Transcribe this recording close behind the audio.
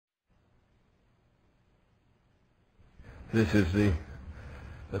This is the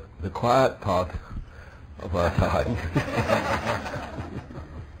quiet part of our time.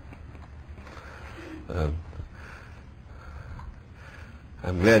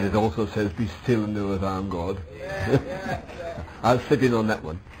 I'm glad it also says, "Be still and know that I am God." I'll sit in on that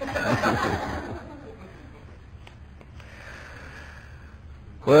one.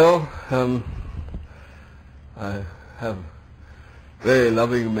 Well, I have very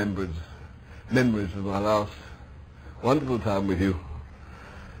loving memories of my last wonderful time with you.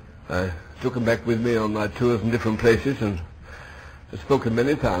 I took them back with me on my tours in different places, and I've spoken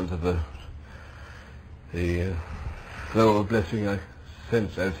many times of the flow of blessing I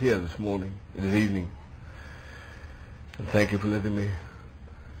sense as here this morning, this evening. And thank you for letting me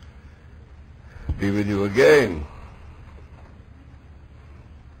be with you again.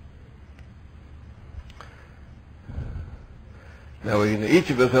 Now, we can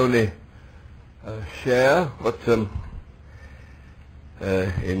each of us only share what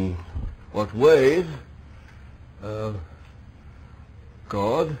in what ways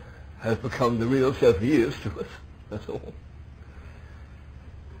God has become the real self He is to us. That's all.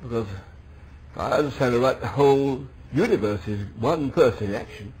 Because I understand it right, the whole universe is one person in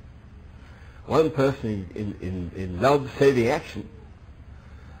action, one person in love-saving action.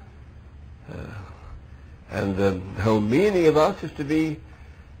 And the whole meaning of us is to be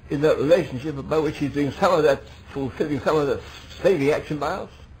in that relationship by which He's doing some of that, fulfilling some of that saving action by us,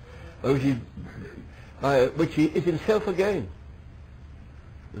 by which He is Himself again.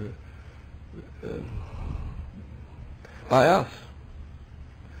 By us.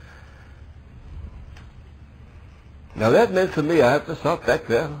 Now that meant for me, I have to stop back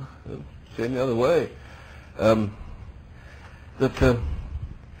there, say it the other way, that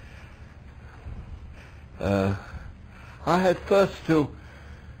I had first to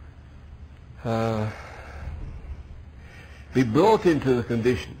be brought into the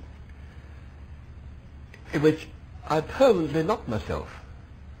condition in which I permanently knocked myself.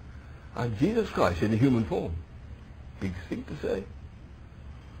 I'm Jesus Christ in a human form. Big thing to say.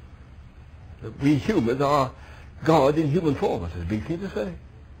 That we humans are God in human form. That's a big thing to say.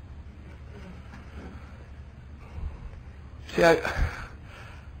 See,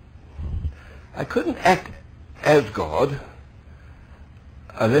 I couldn't act as God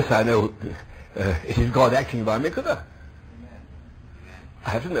unless I know it is God acting by me, could I? I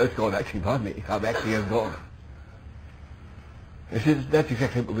have to know it's God acting by me if I'm acting as God. That's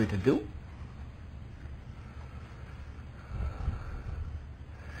exactly what we're to do.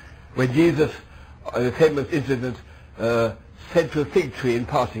 When Jesus, in the famous incident, said to a fig tree in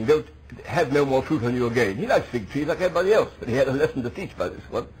passing, "Don't have no more fruit on you again." He likes fig trees like everybody else, but he had a lesson to teach by this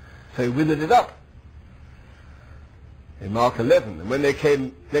one, so he withered it up. In Mark 11, and when they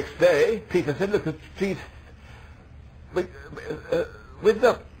came next day, Peter said, "Look, the trees withered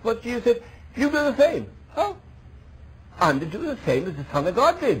up." What Jesus said, "You do the same." Oh, I'm to do the same as the Son of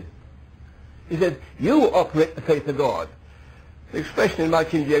God did. He said, "You operate the faith of God." The expression in my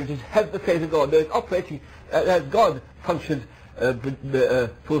King James is, "have the faith of God." There's operating as God functions,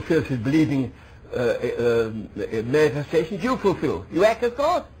 fulfills His believing manifestations. You fulfill. You act as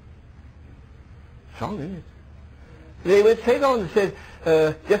God. Strong, isn't it? They went straight on and said,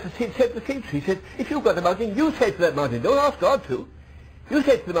 just as He said to the fig tree, He said, "If you've got a mountain, you say to that mountain. Don't ask God to. You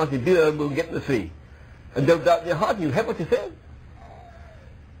say to the mountain, be there and we'll get in the sea. And don't doubt in your heart, and you have what you said."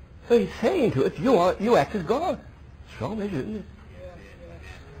 So He's saying to it, you act as God. Strong measure, isn't it?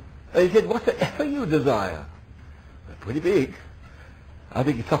 And He said, "Whatsoever you desire." That's pretty big. I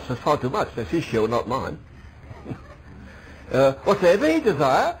think He trusts us far too much. That's His show, not mine. Whatsoever you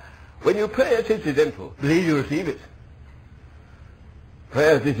desire, when you pray, it's incidental. Believe you receive it.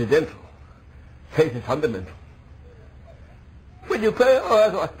 Prayer is incidental. Faith is fundamental. When you pray,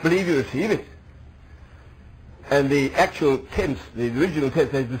 believe you receive it. And the actual tense, the original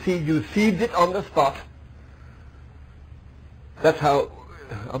tense says, you received it on the spot. That's how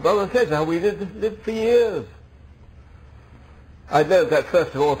our brother says, how we lived for years. I learned that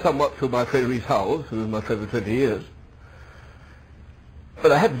first of all somewhat through my friend Reese Howells, who was my friend for 20 years.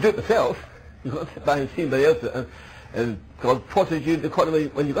 But I had to do it myself. You can't sit by and see anybody else. And God forces you into economy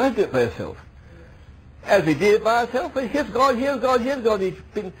when you got to do it by yourself. As we did it by ourselves, but here's God, here's God, here's God. He's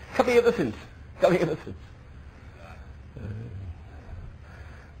been coming ever since.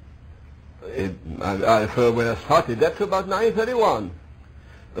 I refer when I started that to about 1931,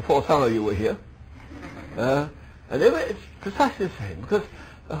 before some of you were here. And it's precisely the same, because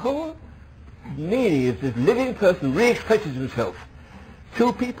the whole meaning is this living person re-expresses himself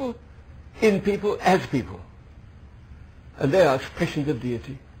to people, in people, as people. And they are expressions of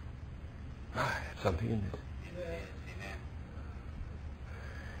deity. Something in this.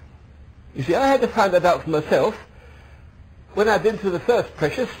 You see, I had to find that out for myself when I'd been through the first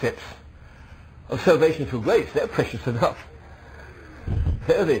precious steps of salvation through grace. They're precious enough.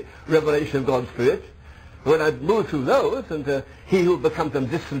 They're the revelation of God's Spirit. When I'd moved through those, and he who becomes a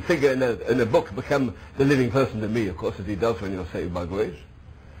distant figure in a book become the living person to me, of course, as he does when you're saved by grace.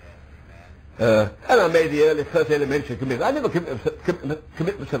 And I made the first elementary commitment. I never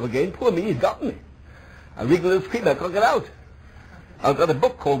commit myself again. Poor me, he's got me. I wriggle and scream, I can't get out. I've got a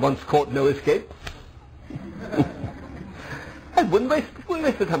book called Once Caught, No Escape. I wouldn't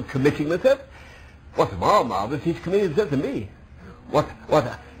waste the time committing myself. What's more marvelous, he's committed himself to me. What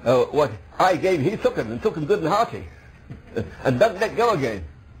I gave, he took him, and took him good and hearty. And doesn't let go again.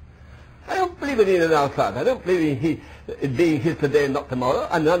 I don't believe in in and outside. I don't believe in being his today and not tomorrow.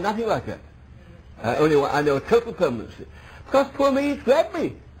 I know nothing like that. I know total permanency. Because poor me, he's grabbed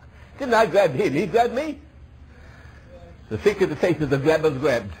me. Didn't I grab him? He grabbed me. The secret of the faith is the grabber's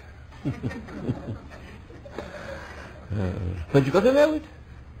grabbed. But you've got to know it.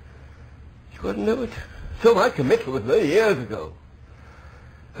 You've got to know it. So my commitment was many years ago.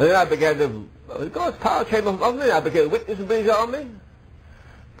 And then I began to, God's power came upon me. I began to witness in the British Army.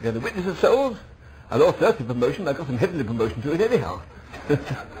 Began to witness of souls. I lost earthly promotion. I got some heavenly promotion to it anyhow.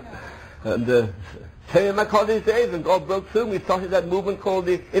 And same in my college days, when God broke through, we started that movement called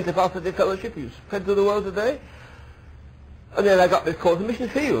the Intervarsity Fellowship. You spread through the world today. And then I got this call to mission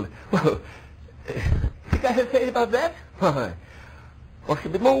field. Well, think I have said about that? Why? What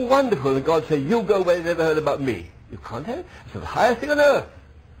could be more wonderful than God say, you go where you never heard about me? You can't have it. It's the highest thing on earth.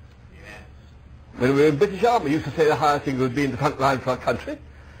 When we were in British Army, we used to say the highest thing would be in the front line for our country.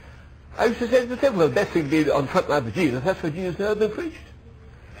 I used to say to myself, well, the best thing would be on the front line for Jesus. That's where Jesus never been preached.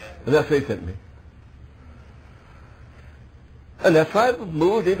 And that's where he sent me. And that's why I've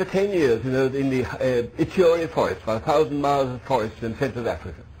moved in for 10 years, in the Ituri forest, 1,000 miles of forest in Central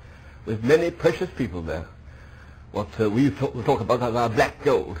Africa, with many precious people there. What we talk about as our black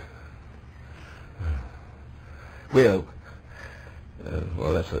gold. Well,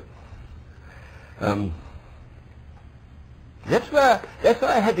 that's it. That's why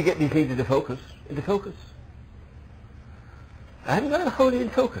I had to get these things into focus. I hadn't got it wholly in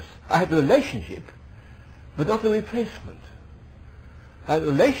focus. I had a relationship, but not a replacement. I had a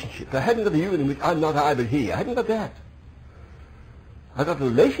relationship. I hadn't got the union which I'm not I but he. I hadn't got that. I got a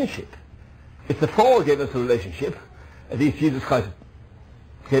relationship. If the fall gave us a relationship, at least Jesus Christ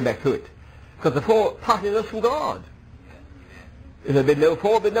came back to it. Because the fall parted us from God. If there had been no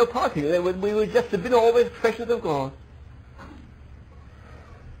fall, there had been no parting. We would just have been always expressions of God.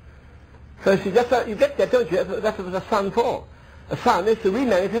 So see, you get that, don't you? That's what a son for. A son is to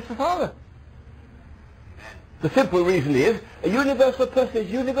remanifest the Father. The simple reason is, a universal person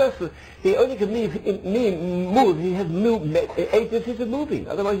is universal. He only can move, he has agencies of moving,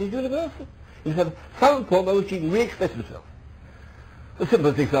 otherwise he's universal. He has some form by which he can re-express himself. The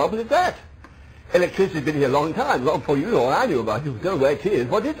simplest example is that. Electricity has been here a long time, long before you or I knew about it. You don't know where it is.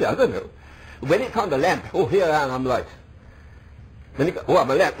 What is it? I don't know. When it found a lamp, here I am, I'm light. Then I'm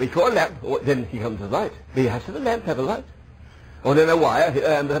a lamp. We call a lamp, then he comes to light. But he has to have a lamp to have a light. Or then a wire,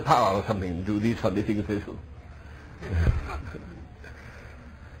 and the power or something, do these funny things.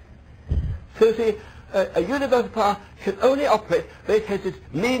 So see, a universal power can only operate where it has its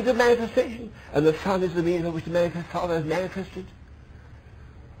means of manifestation, and the Son is the means by which the Father is manifested.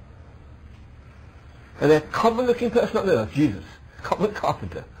 And that common-looking person on earth, Jesus, common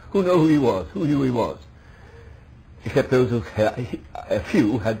carpenter, who knew who he was, who knew who he was, except those who a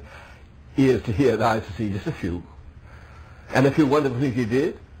few had ears to hear and eyes to see, just a few, and a few wonderful things he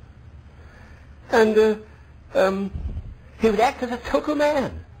did, and he would act as a total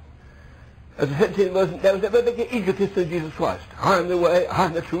man. As I said to him, there was never a bigger egotist than Jesus Christ. I am the way, I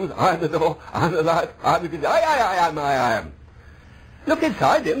am the truth, I am the door, I am the life, I am the good. I am. Look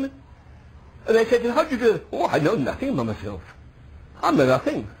inside him. And they said to him, how do you do it? Oh, I know nothing about myself. I'm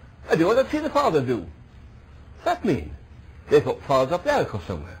nothing. I do what I've seen the Father do. What's that mean? They thought Father's up there, of course,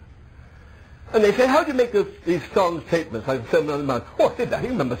 somewhere. And they said, how do you make these strong statements like the Sermon on the Mount? Oh, I did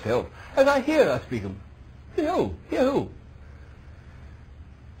nothing about myself. And I speak them. Hear who?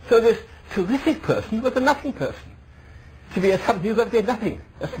 So this terrific person was a nothing person. To be a something, you've got to be nothing.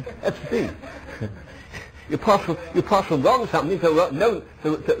 That's the thing. You pass from wrong something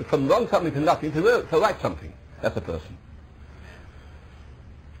from wrong something to nothing to right something. That's a person.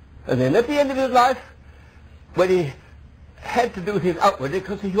 And then at the end of his life, when he had to do things outwardly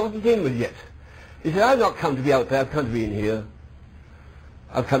because he wasn't inward yet, he said, I've not come to be out there, I've come to be in here.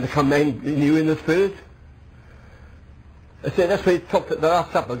 I've come to command you in the Spirit. I said, that's where he talked at the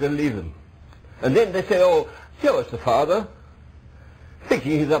Last Supper, going to leave them. And then they say, oh, show us the Father.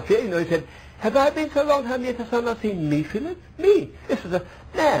 thinking he's up here, he said, have I been so long time yet has someone not seen me, Philip? Me. This is a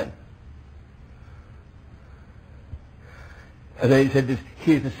man. And then he said,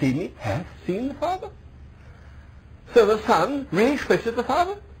 he who has seen me hath seen the Father. So the Son really expresses the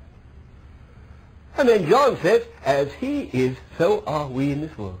Father. And then John says, as he is, so are we in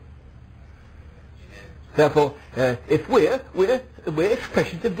this world. Therefore, if we're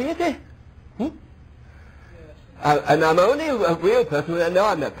expressions of deity. And I'm only a real person when I know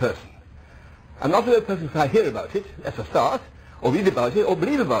I'm that person. I'm not a real person if I hear about it, that's a start, or read about it, or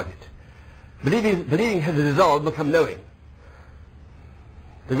believe about it. Believing has a dissolve and become knowing.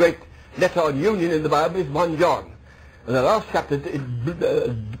 The great letter on union in the Bible is 1 John. And the last chapter,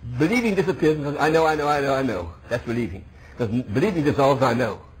 believing disappears because I know. That's believing. Because believing dissolves, I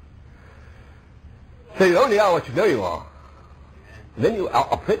know. So you only are what you know you are. And then you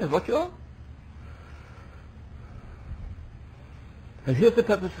operate as what you are. And here's the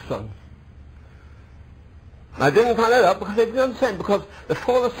purpose of songs. I didn't find that out because I didn't understand, because the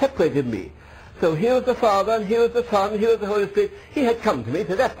Father separated me. So here was the Father, and here was the Son, and here was the Holy Spirit. He had come to me,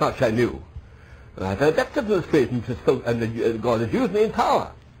 so that much I knew. And I had adapted to the Spirit, and God had used me in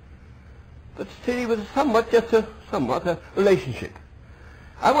power. But still he was somewhat a relationship.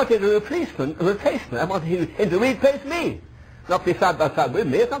 I wanted a replacement. I wanted him to replace me. Not be side by side with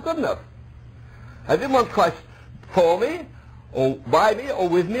me, it's not good enough. I didn't want Christ for me, or by me, or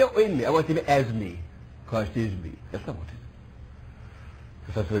with me, or in me. I wanted him as me. Christ is me. That's what I wanted.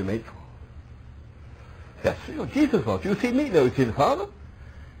 Because that's what he made for. That's what Jesus was. You see me, no, you see the Father.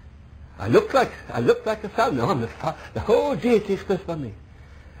 I look like the Son. No, I'm the Father. The whole deity expressed by me.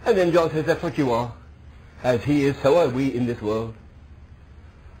 And then John says, that's what you are. As he is, so are we in this world.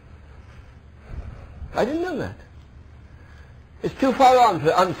 I didn't know that. It's too far on for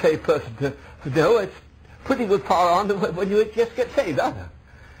an unsaved person to know. It's pretty good far on when you just get saved, either.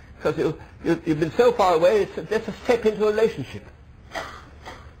 Because you've been so far away, it's just a step into a relationship.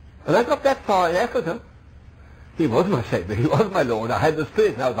 And I got that far in Africa. He was my Savior. He was my Lord. I had the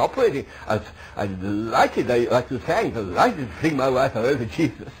Spirit and I was operating. I delighted, like you sang, delighted to sing my life over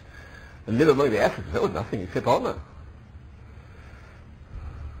Jesus. And live among the Africans. There was nothing except honor.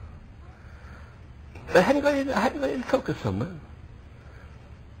 But I hadn't got in focus somewhere.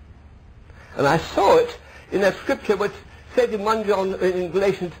 And I saw it in that scripture which said in 1 John, in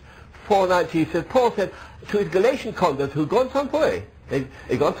Galatians 4:19, says, Paul said to his Galatian converts who'd gone some way,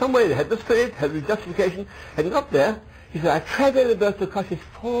 they gone some way, they had the Spirit, had the justification, hadn't got there. He said, I travail the birth because it's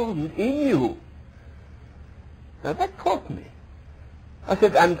formed in you. Now that caught me. I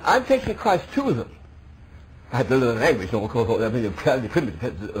said, and I'm taking Christ to them. I had to learn language, of course, I mean, fairly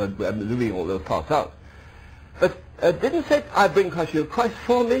primitive, reading all those parts out. But didn't say, I bring Christ to you, Christ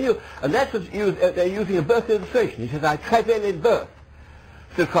formed in you. And that's what they're using a birth illustration. He says, I travail in birth.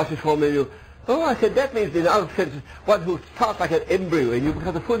 So Christ is formed in you. Oh, I said, that means in other sense, one who starts like an embryo and you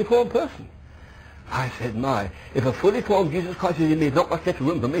become a fully formed person. I said, if a fully formed Jesus Christ is in me, not much left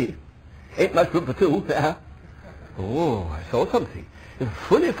room for me. Ain't much room for two. Oh, I saw something. If a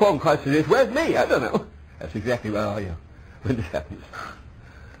fully formed Christ is in me, where's me? I don't know. That's exactly where are you when this happens.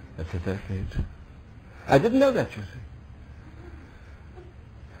 That's exactly it. I didn't know that, you see.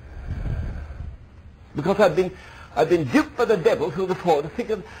 Because I've been duped by the devil through the fall to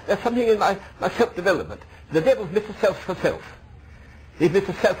think of there's something in my self-development. The devil's Mr. Self for self. He's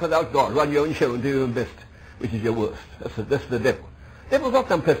Mr. Self without God. Run your own show and do your own best, which is your worst. That's the devil. The devil's not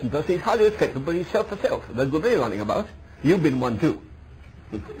an unpleasant person. He's highly respectable, but he's self for self. There's good many running about. You've been one too.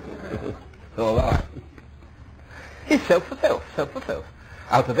 All right. He's self for self.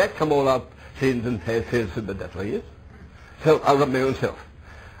 Out of that come all our sins and fears, but that's what he is. So I run my own self.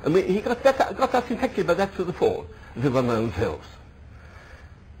 And he got us infected by that through the fall, to run my own selves.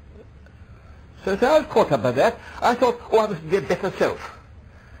 So I was caught up by that. I thought, I must be a better self.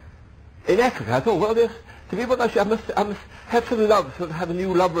 In Africa, I thought, to be what I should, I must have some love, have a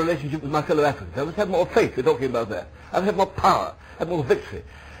new love relationship with my fellow Africans. I must have more faith, we're talking about that. I must have more power, have more victory,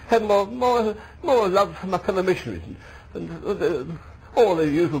 have more love for my fellow missionaries, and all the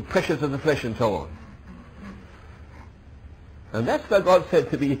usual pressures of the flesh and so on. And that's where God said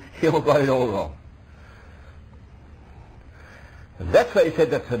to me, you got it all wrong. And that's why he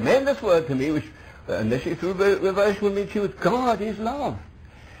said that tremendous word to me, which, unless you through revelation will meet you, God is love.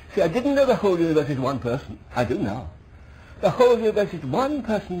 See, I didn't know the whole universe is one person. I do now. The whole universe is one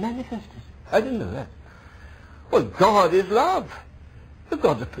person manifested. I didn't know that. Well, God is love. But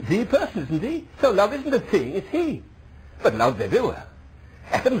God's the person, isn't he? So love isn't a thing, it's he. But love's everywhere.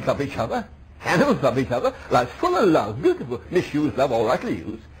 Atoms love each other. Animals love each other. Life's full of love. Beautiful. Misused love, all rightly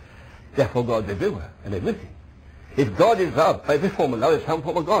used. Therefore God's everywhere and everything. If God is love, every form of love is some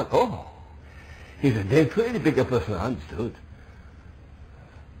form of God. Oh, he's a really bigger person than I understood.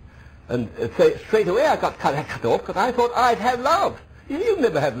 And straight away I got cut off because I thought I'd have love. You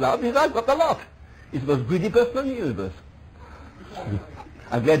never have love because I've got the lot. He's the most greedy person in the universe.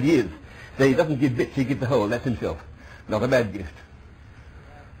 I'm glad he is. That he doesn't give bits, he gives the whole. That's himself. Not a bad gift.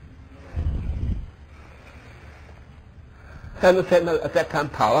 And at that time,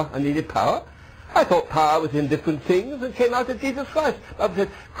 power. I needed power. I thought power was in different things and came out of Jesus Christ. I said,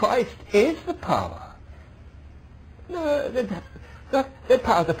 Christ is the power. No, that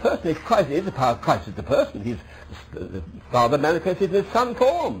power is the person. If Christ is the power, Christ is the person. He's the Father manifested in his Son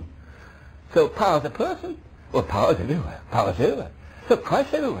form. So power is the person. Well, power is everywhere. Power is everywhere. So Christ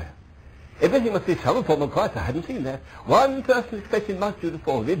is everywhere. Everything must be some form of Christ. I hadn't seen that. One person expressed in multitude of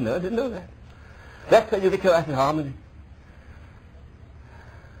forms. I didn't know that. That's when you get your life in harmony.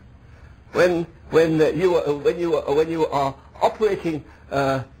 When you are operating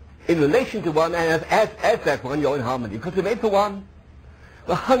in relation to one, and as that one, you're in harmony. Because we're made for one.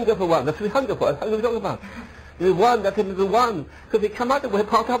 The hunger for one. That's what we hunger for. That's what we're talking about. The one, that's the one. Because we come out, we're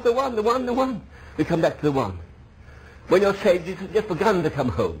part of the one. We come back to the one. When you're saved, you've just begun to come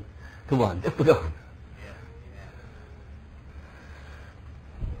home to one. Just begun.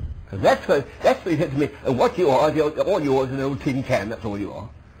 And that's what he said to me. And what you are, all yours is an old tin can. That's all you are.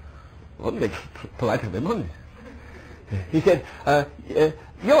 Well, that's polite of him, wasn't it? He said,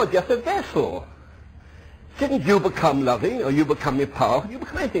 you're just a vessel. Didn't you become loving, or you become powerful? You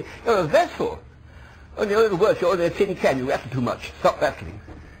become anything. You're a vessel. Only a little worse, you're a tin can. You rattle too much. Stop rattling.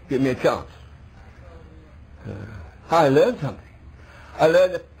 Give me a chance. I learned something. I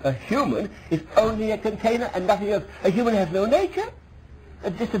learned that a human is only a container and nothing else. A human has no nature.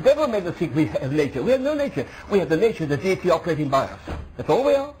 It's just the devil made us think we have nature. We have no nature. We have the nature of the deity operating by us. That's all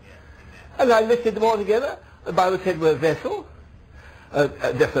we are. And I listed them all together. The Bible said we're a vessel.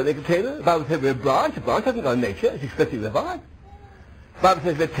 That's a container. The Bible said we're a branch. A branch hasn't got a nature. It's expressly divine. The Bible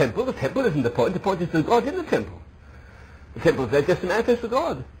says we're a temple. The temple isn't the point. The point is that God in the temple. The temple is there just to manifest for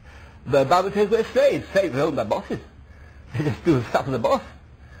God. The Bible says we're slaves. Slaves are owned by bosses. They just do the stuff of the boss.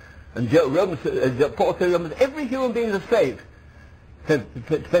 And Paul said Romans, every human being is a slave. It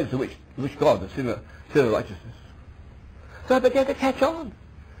depends on which God, the sinner righteousness. So I began to catch on.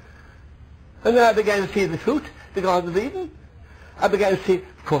 And then I began to see the fruit, the Garden of Eden. I began to see,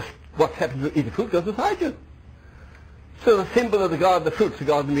 of course, what happens when you eat the fruit goes inside you. So the symbol of the garden, the fruits, the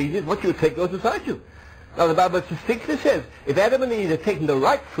Garden of Eden, what you take goes inside you. Now the Bible distinctly says, if Adam and Eve had taken the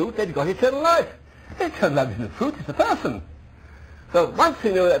right fruit, they'd got eternal life. Eternal life isn't a fruit, it's a person. So once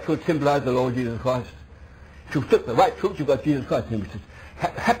you know that fruit symbolizes the Lord Jesus Christ, if you took the right fruit, you've got Jesus Christ, which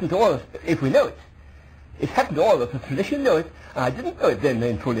has happened to all of us, if we know it. It's happened to all of us, the tradition know it, and I didn't know it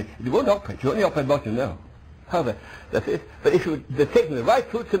then fully. It won't operate, you only operate what you know. However, that's it. But if you're taking the right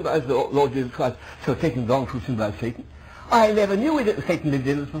fruit symbolizes the Lord Jesus Christ, so taking the wrong fruit symbolizes Satan. I never knew that Satan lived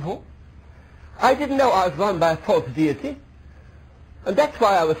in us before. I didn't know I was run by a false deity. And that's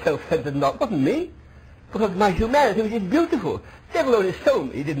why I was self-centered and it wasn't me. Because my humanity was just beautiful. The devil only stole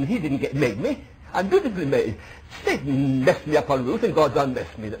me. He didn't make me. I'm beautifully made. Satan messed me up on roof and God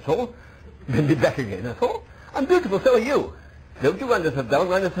unmessed me, that's all. Then be back again, that's all. I'm beautiful, so are you. Don't you run yourself down,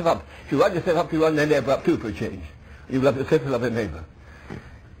 run yourself up. If you run yourself up, you run their neighbor up too for a change. You love yourself, you love your neighbor.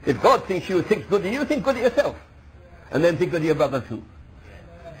 If God thinks you think good of you, think good of yourself. And then think good of your brother too.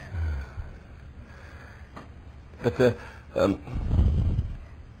 But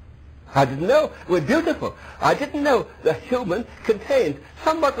I didn't know. We're beautiful. I didn't know the human contained,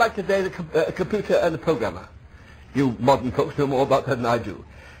 somewhat like today, the computer and the programmer. You modern folks know more about that than I do.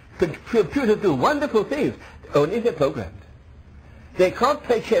 Computers do wonderful things, only if they're programmed. They can't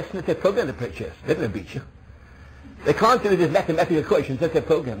play chess unless they're programmed to play chess. They're going to beat you. They can't do these mathematical equations unless they're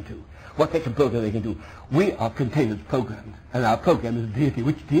programmed to. What they can program, they can do. We are containers programmed, and our program is a deity.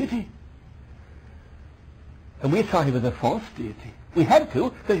 Which deity? And we started with a false deity. We had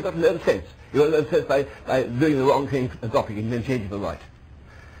to, because you've got to learn sense. You've got to learn sense by doing the wrong thing and dropping it and then changing the right.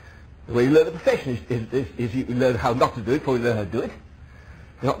 The way you learn a profession is you learn how not to do it before you learn how to do it.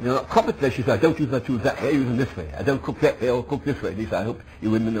 You're not competent. You say, I don't use my tools that way, I use them this way. I don't cook that way, I'll cook this way. At least I hope you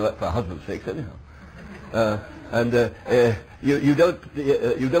women know that for husband's sake, anyhow. You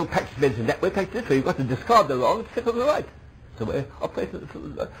don't practice medicine that way, practice this way. You've got to discard the wrong and stick on the right. So we're operating.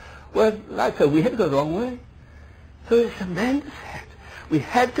 Whereas, like so, we had to go the wrong way. So it's a tremendous act. We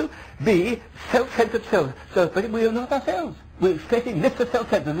had to be self-centered selves. But we are not ourselves. We're expressing this for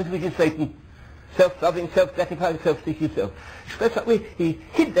self-centeredness, which is Satan. Self-loving, self-gratifying, self-seeking self. Express that way. He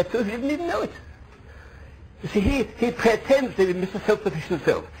hid that so he didn't even know it. You see, he pretends to be Mr. Self-sufficient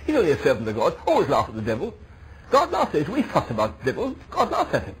self. He's only a servant of God. Always laugh at the devil. God laughs at us. We fuss about the devil. God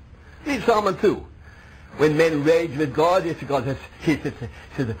laughs at him. Read Psalm 2. When men rage with God, yes, God says, he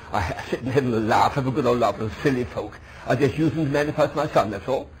says, I sit in heaven and laugh, have a good old laugh with silly folk. I just use them to manifest my son, that's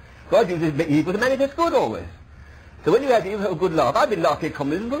all. God uses evil to manifest good always. So when you have evil, have a good laugh. I've been laughing at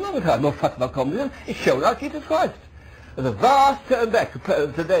communism for a long time. No fuss about communism. It's shown out Jesus Christ. There's a vast turn back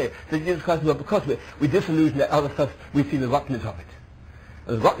today to Jesus Christ, because we disillusion that other stuff, we see the rottenness of it.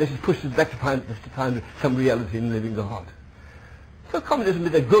 And the rottenness pushes us back to find some reality in the living God. So communism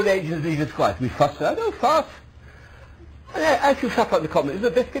is a good agent of Jesus Christ. We fuss. I don't fuss. And as you suffer under communism,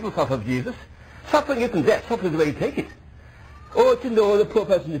 the best people suffer of Jesus. Suffering isn't death. Suffering is the way you take it. Or to know the poor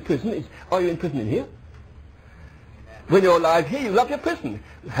person in prison are you in prison in here? When you're alive here, you love your prison.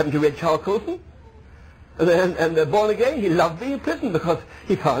 Haven't you read Charles Colson? And born again, he loved being in prison because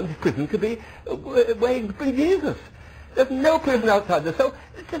he found his prison could be where he could bring Jesus. There's no prison outside there. So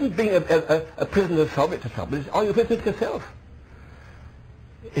it isn't being a prisoner of self, it's a trouble. It's are you a prisoner to yourself?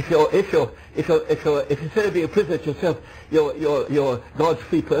 If instead of being a prisoner to yourself, you're God's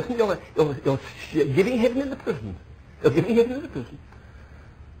free person, you're giving heaven in the prison. You're giving heaven in the prison.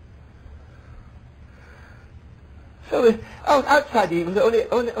 So outside evil is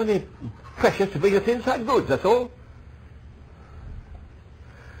only precious to bring us inside goods, that's all.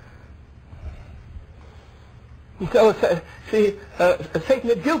 So,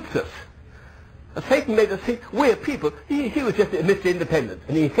 Satan dupes us. Satan made us think we're people. He was just Mr. Independent,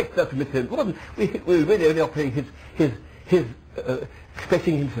 and he fixed us to Mr. Independent. We were really only operating his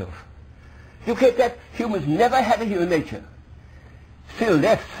expressing himself. You get that? Humans never had a human nature. Still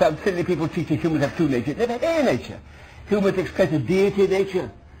less, some silly people teaching humans have two natures. Never had any nature. Humans express a deity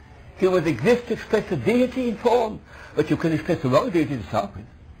nature. Humans exist to express a deity in form, but you can express the wrong deity to start with.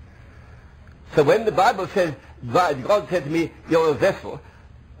 So when the Bible says, God said to me, you're a vessel,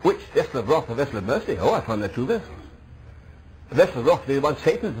 which vessel of wrath, a vessel of mercy? Oh, I found that two vessels. A vessel of wrath, the one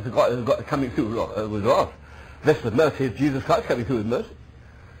Satan has got coming through with wrath. A vessel of mercy is Jesus Christ coming through with mercy.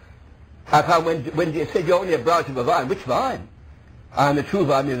 I found when you said you're only a branch of a vine, which vine? I am the true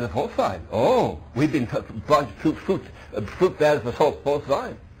vine and the false vine. Oh, we've been fruit bearers for false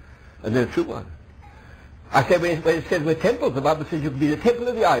vine. And they're the true one. I said when it says we're temples, the Bible says you can be the temple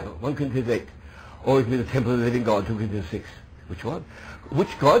of the idol, 1 Corinthians 8. Or you can be the temple of the living God, 2 Corinthians 6. Which one?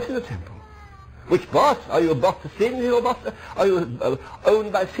 Which God's in the temple? Which boss? Are you a boss to sin? Are you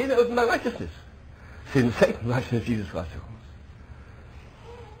owned by sin or owned by righteousness? Sin, Satan, righteousness, Jesus Christ.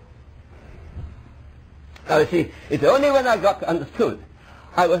 Now you see, it's only when I got understood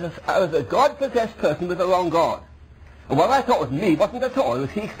I was a God-possessed person with the wrong God. And what I thought was me wasn't at all. It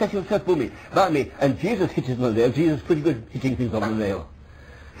was he expressing himself by me. And Jesus hitches on the nail. Jesus is pretty good hitching things on the nail.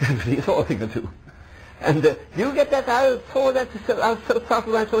 You sort of thing or two. And you get that? I saw that. I was so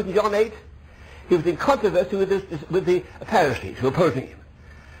powerful when I saw it in John 8. He was in controversy with the Pharisees who were opposing him.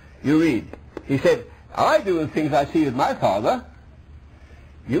 You read. He said, I do the things I see with my Father.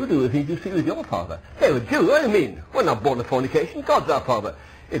 You do the things you see with your Father. They were Jews. What do you mean? We're not born of fornication. God's our Father.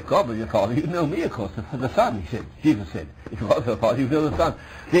 If God was your Father, you'd know me, of course, the Son, he said. Jesus said. If God was your Father, you'd know the Son.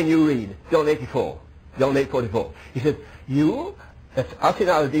 Then you read John 8:44. He said, you, that's us in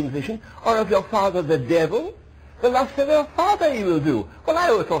our demon position, are of your father the devil. The lust of your father you will do. Well, I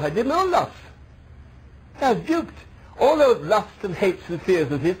always thought I did no lust. I was duped. All those lusts and hates and fears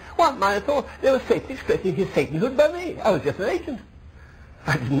of his, what mine at all? They were Satan expressing his Satanhood by me. I was just an agent.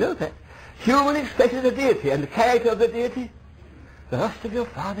 I didn't know that. Human expresses the deity and the character of the deity. The lust of your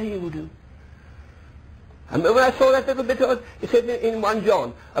father you will do. And when I saw that little bit, it said in 1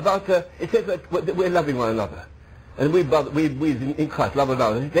 John about, it says that we're loving one another. And we in Christ love one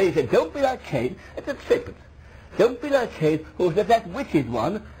another. They said, don't be like Cain. It's a serpent. Don't be like Cain, who was that wicked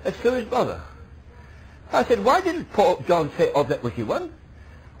one, and slew his brother. I said, why didn't John say of that wicked one?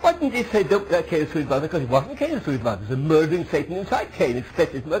 Why didn't he say, don't be like Cain and slew his brother? Because it wasn't Cain and slew his brother. It was a murdering Satan inside Cain. It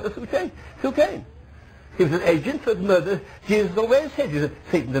expressed his murder through Cain. He was an agent for the murder. Jesus always said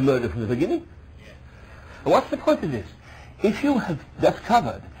Satan the murderer from the beginning. And what's the point of this? If you have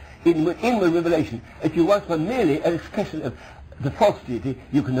discovered in revelation that you once were merely an expression of the false deity,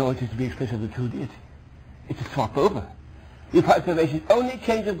 you can know it is to be expression of the true deity. It's a swap over. You find salvation only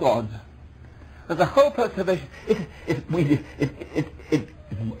change of gods. But the whole purpose of salvation, it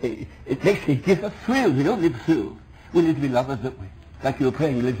gives us thrills. We don't live thrills. We live to be lovers, don't we? Like you were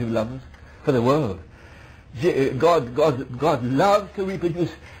praying, we live to be lovers for the world. God loves to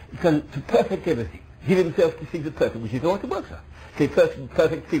reproduce, to perfect everything. Give himself to things that perfect, which is what it works out. Say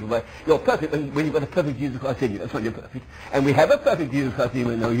perfect people. But you're perfect when you've got a perfect Jesus Christ in you. That's when you're perfect. And we have a perfect Jesus Christ in you,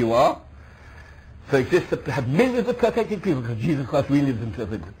 and know you are. So it exists to have millions of perfected people because Jesus Christ really lives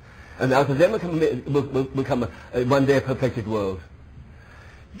himself in them. And out of them will come one day a perfected world.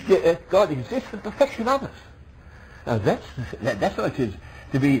 God exists for the perfection of us. Now that's what it is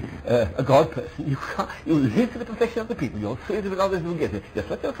to be a God person. You live for the perfection of the people. You're afraid of others will get it.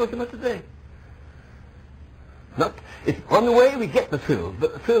 Just like I was talking about today. It's on the way we get the thrill,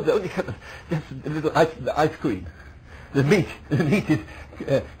 but the thrill only comes just a little ice cream. The meat is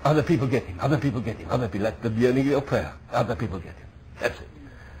other people get him, other people get him, other people. That's the yearning of your prayer. Other people get him. That's it.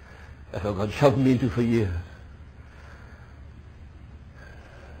 That's what God shoved me into for years.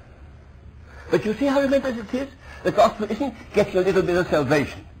 But you see how momentous it is? The gospel isn't getting a little bit of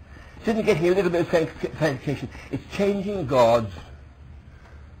salvation. It isn't getting a little bit of sanctification. It's changing God's.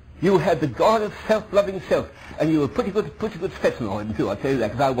 You had the God of self-loving self, and you were pretty good specimen on him too. I'll tell you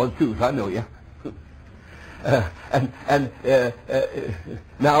that because I was too, so I know you.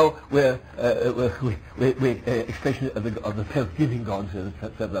 Now we're expression of the self-giving God, so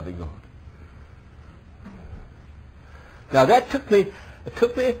the self-loving God. Now that took me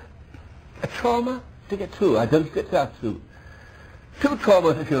a trauma to get through. I don't get that through. Two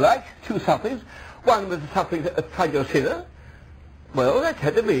traumas, if you like, two sufferings. One was the suffering of trying to a sinner. Well, that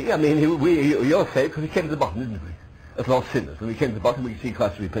had to be. I mean, you're saved because we came to the bottom, didn't we? As lost sinners. When we came to the bottom, we see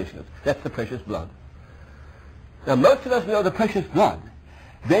Christ replacing us. That's the precious blood. Now, most of us know the precious blood.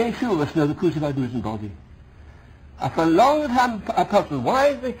 Very few of us know the crucified risen body. For a long time, I puzzled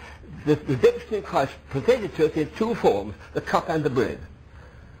why the redemption in Christ presented to us in two forms, the cup and the bread.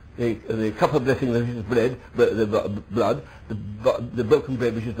 The cup of blessing, which is bread, the blood, the broken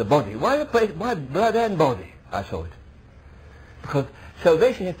bread, which is the body. Why blood and body? I saw it. Because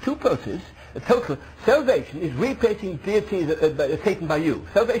salvation has two processes. The total salvation is replacing deity taken by you.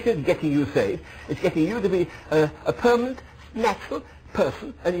 Salvation is getting you saved. It's getting you to be a permanent, natural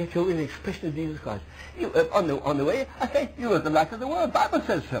person, and yet you're an expression of Jesus Christ. On the way, I say, you are the light of the world. The Bible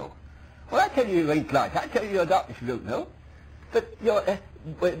says so. Well, I tell you ain't light. I tell you you're darkness, you don't know. But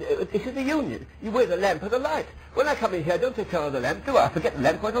this is the union. You wear the lamp of the light. When I come in here, I don't say turn on the lamp, do I? I forget the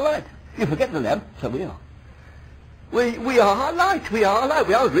lamp or the light. You forget the lamp, so we are. We are our light. We are our light.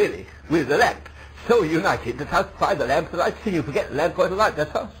 We are really with the lamp. So united that outside the lamp, the light, so you forget the lamp or the light.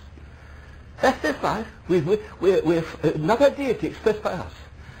 That's us. That's this life. We're another deity expressed by us.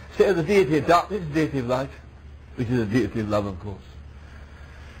 So the deity of darkness, the deity of light, which is the deity of love, of course.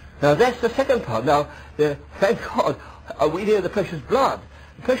 Now that's the second part. Now, thank God, we hear the precious blood.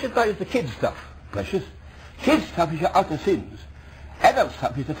 The precious blood is the kid stuff. Precious. Kid stuff is your outer sins. Adult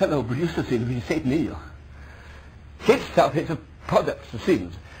stuff is the fellow who produced the sin, which is Satan in you. Kid stuff is the product, the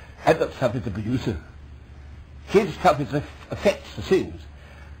sins. Adult stuff is the producer. Kid stuff is the affects the sins.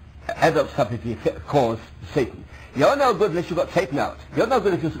 Adult stuff is the cause of Satan. You're no good unless you've got Satan out. You're no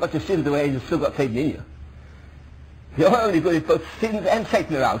good if you've got your sins away and you've still got Satan in you. You're only good if both sins and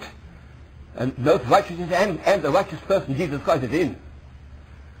Satan are out. And both righteousness and the righteous person, Jesus Christ, is in.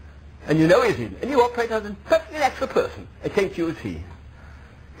 And you know he's in. And you operate as a perfectly natural person. Against you as he.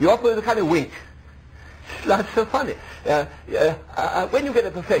 You operate with a kind of wink. Life's so funny. When you get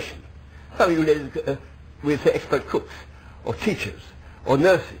a profession, some of you ladies will say expert cooks, or teachers, or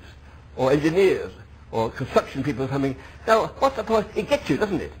nurses, or engineers, or construction people or something. Now, what's the point? It gets you,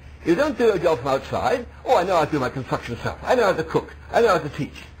 doesn't it? You don't do a job from outside. Oh, I know how to do my construction stuff. I know how to cook. I know how to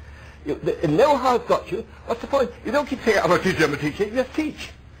teach. The know-how's got you. What's the point? You don't keep saying, I'm a teacher, I'm a teacher. You just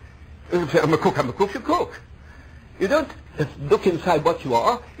teach. You don't say, I'm a cook, you cook. You don't just look inside what you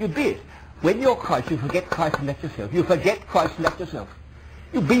are, you be it. When you're Christ, you forget Christ and let yourself. You forget Christ and let yourself.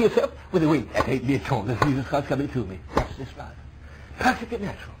 You be yourself with a wink. That ain't me at all. There's Jesus Christ coming to me. That's this life. Perfectly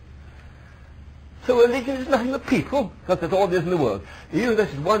natural. So religion is nothing but people, because that's all there is in the world. The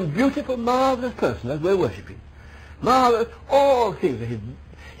universe is one beautiful, marvelous person that we're worshipping. Marvelous, all things are hidden.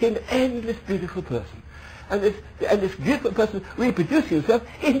 He's an endless, beautiful person. And this beautiful person reproducing himself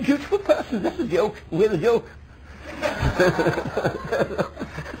in beautiful persons. That's a joke. We're the joke. That's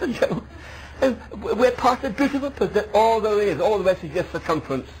a joke. And we're part of the beautiful person. That's all there is. All the rest is just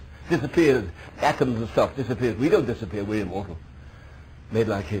circumference. Disappears. Atoms and stuff disappears. We don't disappear. We're immortal. Made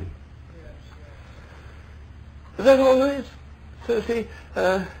like him. But that's all there is. So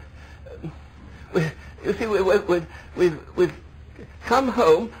you see, we've come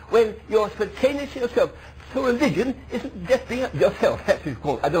home when you're spontaneous yourself. So religion isn't just being yourself. That's what it's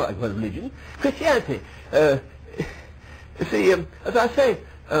called. I don't like the word religion. Christianity. You see, as I say,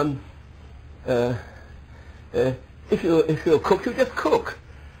 if you're a cook, you just cook.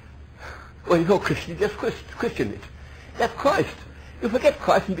 Or if you're a Christian, you just Christian it. That's Christ. You forget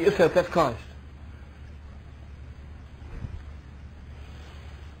Christ and be yourself. That's Christ.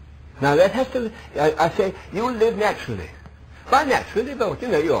 Now that has to, I say, you live naturally. By naturally, but you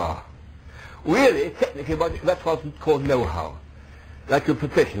know you are. really, technically, that's what's called know-how. Like your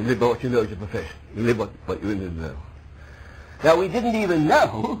profession, you live by what you know is your profession. You live what you really know. Now, we didn't even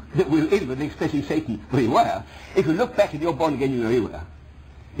know that we were inwardly expressing Satan where you were. If you look back at your born again, you know you were.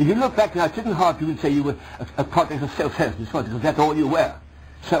 If you look back now, it's not hard to say you were a product of self-centeredness, because that's all you were.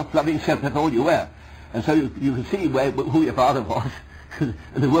 Self-loving self, that's all you were. And so you can see who your father was, and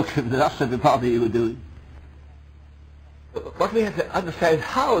the works of the lust of the father you were doing. What we have to understand is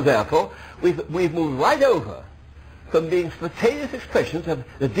how, therefore, we've moved right over from being spontaneous expressions of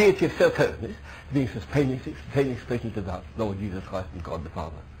the deity of self-centeredness to being spontaneous expressions of the Lord Jesus Christ and God the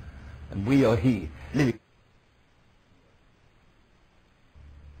Father. And we are He, living.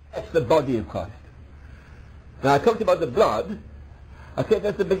 That's the body of Christ. Now, I talked about the blood. I said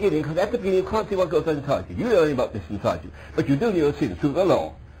that's the beginning, because at the beginning you can't see what goes on inside you. You know anything about this inside you. But you do know your sins through the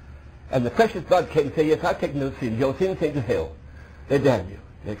law. And the precious blood came and said, yes, I've taken those sins. Your sins take to hell. They damn you.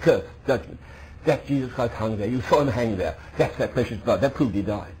 They're cursed, judgment. That's Jesus Christ hung there. You saw him hang there. That's that precious blood. That proved he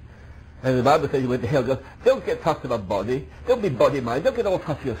died. And the Bible says he went to hell. Goes, don't get fussed about body. Don't be body-minded. Don't get all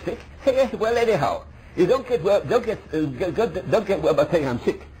fussed you're sick. Hey, yes, well, anyhow. You don't get worried about saying I'm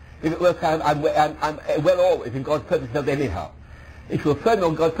sick. Well, I'm well always in God's purpose not anyhow. If you're firm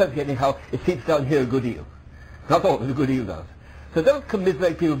on God's purpose anyhow, it seeps down here a good deal. Not all, a good deal does. So don't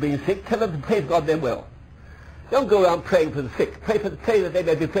commiserate people being sick. Tell them to praise God they're well. Don't go around praying for the sick. Pray that they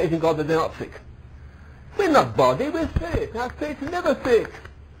may be praising God that they're not sick. We're not body, we're spirit. Our spirit's never sick.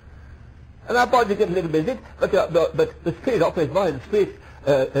 And our body gets a little bit sick, but the spirit operates by the spirit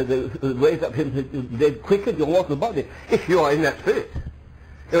raise up him to dead quicker, you'll walk the body. If you are in that spirit.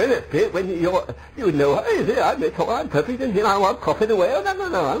 You're in that spirit when you would know, hey, I'm perfect in him, I want coughing away. Oh,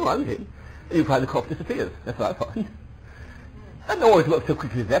 no, I want him. And you find the cough disappears. That's what I find. It doesn't always work so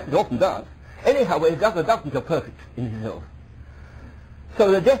quickly as that, it often does. Anyhow, when it doesn't, you're perfect in himself.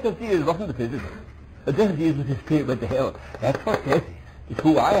 So the death of Jesus wasn't the physical. The death of Jesus was his spirit went to hell. That's what death is. It's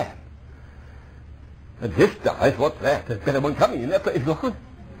who I am. And this dies, what's that? There's better one coming in that place gone.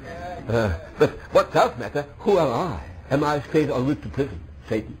 But what does matter, who am I? Am I a spirit en route to prison?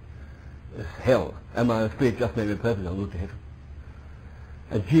 Satan. It's hell. Am I a spirit just made me perfect en route to heaven?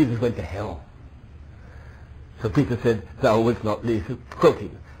 And Jesus went to hell. So Peter said, thou wilt not leave,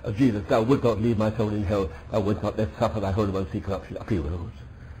 quoting of Jesus, thou wilt not leave my soul in hell, thou wilt not let suffer thy Holy One see corruption. Up he rose.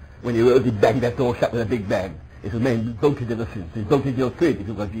 When he rose, he banged that door shut with a big bang. It remained bolted in the sins. It's bolted in your spirit if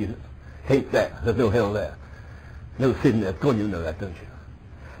you've got Jesus. Hate that. There's no hell there. No sin there. Of course you know that, don't you?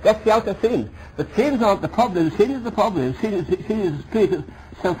 That's the outer sin. But sins aren't the problem. Sin is the problem. Sin is the spirit of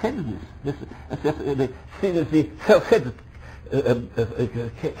self-centeredness. Sin is the self-centered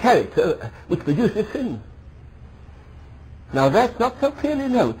character which produces sin. Now that's not so clearly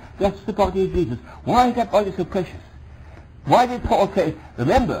known. That's the body of Jesus. Why is that body so precious? Why did Paul say,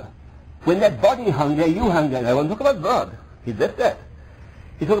 remember, when that body hung there, you hung there. I want to talk about blood. He left that.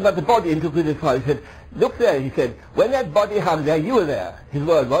 He talked about the body and took with his fire. He said, look there, he said, when that body hung there, you were there. His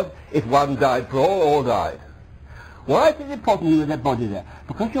word was, if one died for all died. Why is it important you were that body there?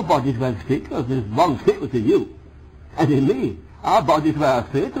 Because your body is where the spirit was. There's one spirit within you. And in me, our body is where our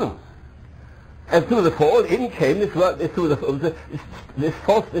spirit was. And through the fall, in came this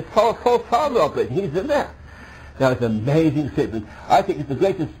false father operating. He's in there. Now it's an amazing statement. I think it's the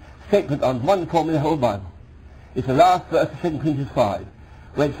greatest statement on one form in the whole Bible. It's the last verse of 2 Corinthians 5,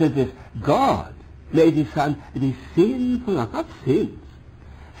 where it says this, God made his Son to be sin for us, not sins.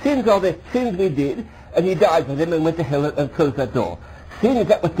 Sins are the sins we did, and he died for them and went to hell and closed that door. Sin is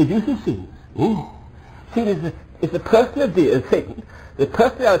that what produces sins. Ooh. Sin is the personality of Satan, the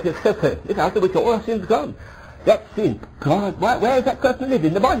personality of self-centeredness, after which all our sins gone. That's sin. God, where does that person live?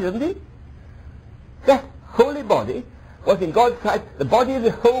 In the body, doesn't he? That holy body was in God's sight the body of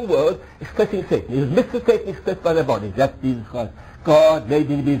the whole world expressing Satan. It was Mr. Satan expressed by their bodies. That's Jesus Christ. God made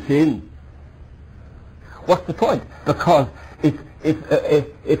him to be sin. What's the point? Because if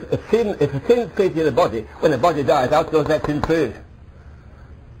a sin is created in the body, when the body dies, out goes that sin spirit.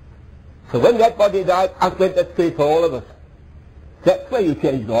 So when that body died, out went that spirit for all of us. That's where you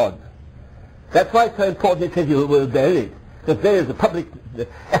change God. That's why it's so important it says you will bury it. Because there is a public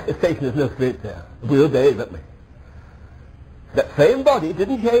attestation, there's no spirit there. We will bury it, don't we? That same body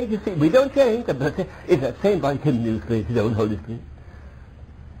didn't change, you see. We don't change, but it's that same body can new spirit, his own Holy Spirit.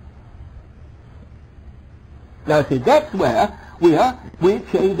 Now see, that's where we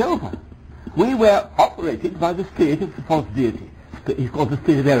changed over. We were operated by the spirit of the false deity. He's called the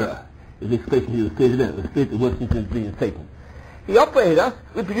spirit of error. The expression is the spirit of error, the spirit that works in being Satan. He operated us,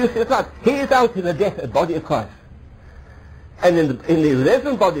 we produced his blood. He is out in the death and body of Christ. And in the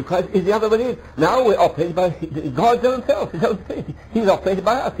resident body of Christ is the other way. Now we're operated by God's own self, His own spirit. He's operated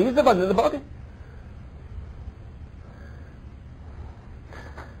by us. He's the one in the body.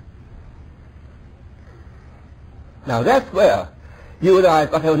 Now that's where you and I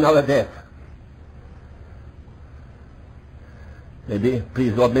have got another death. Maybe,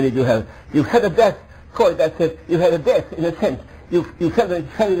 please Lord, many of you have. You've had a death, call it that, says, you've had a death in a sense. You fell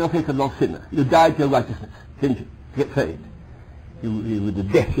in your face a lost sinner. You died your righteousness, didn't you? To get saved. You were the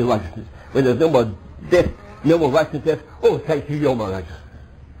death, your righteousness. When there's no more death, no more righteousness death, oh, thank you, you're my righteousness.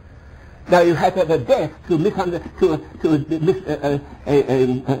 Now you have to have a death to a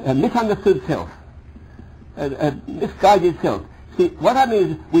misunderstood self, a misguided self. See, what I mean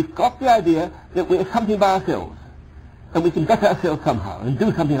is we've got the idea that we're something by ourselves, and we can better ourselves somehow, and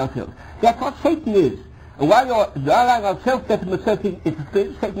do something ourselves. That's what Satan is. And while you're allowing our self-betterment, it's the spirit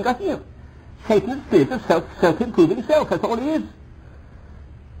of Satan got you. Satan is the spirit of self-improving self. That's all he is.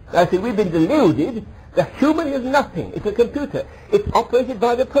 I see, we've been deluded. The human is nothing. It's a computer. It's operated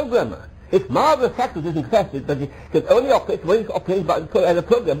by the programmer. It's marvelous faculties and capacities, but it can only operate when it's operated by the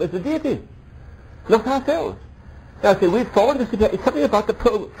programmer is the deity, not ourselves. Now, see, we've fallen to see it's something about the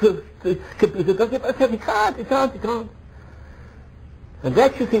computer. It can't. And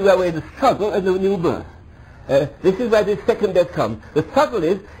that's, you see, where we're in the struggle and the new birth. This is where this second death comes. The struggle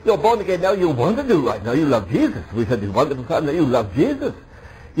is, you're born again now, you want to do right now, you love Jesus. We said this wonderful time that you love Jesus.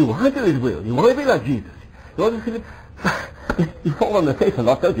 You want to do His will. You want to be like Jesus. You want to see you fall on the face a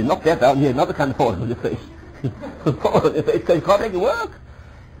lot, don't you? Not that down here, not the kind of fall on your face. You fall on your face because you can't make it work.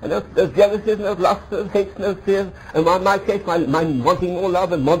 And there's jealousies, and there's lust, and there's hate, and there's fear. And in my case, my wanting more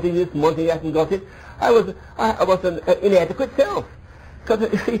love and wanting this and wanting that and got it, I was an inadequate self.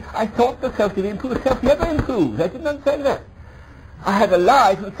 Because, you see, I thought the self to be improved. Self never improves. I didn't understand that. I had a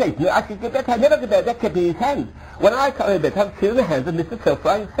lie from Satan. I could get better. I never get better. That kept me in his hands. When I can't get better, I'm still in the hands of Mr.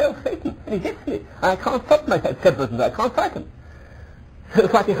 Self-lying self, Satan. And he gets me. I can't stop myself. I can't fight him. So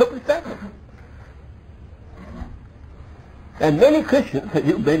it's like a hopeless battle. And many Christians, and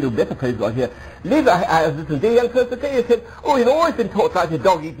you may know better, praise God here, live, I was listening to a young person today, he said, oh, you've always been taught like a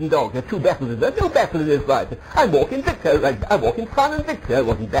dog-eating dog. There's two battles in there. No battle in this life. I walk in victory. I walk in fun and victory. I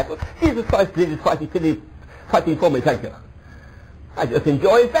walk in battle. Jesus Christ is fighting for me, thank you. I just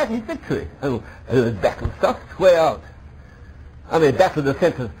enjoy his battle, his victory. And the battle stuff, swear out. I mean, battle in the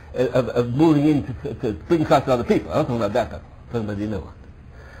sense of moving in to bring Christ to other people. I'm talking about that battle. Somebody know what.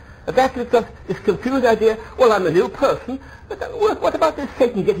 A battle is just this confused idea, well, I'm a new person, but what about this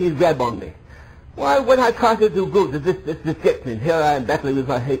Satan getting his grab on me? Why, when I try to do good, this gets me, and here I am battling with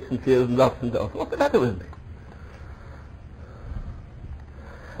my hates and fears and loves and doubts. What's the matter with me?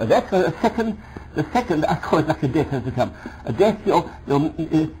 And that's the second, I call it like a death has become. A death,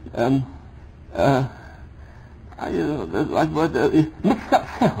 mixed up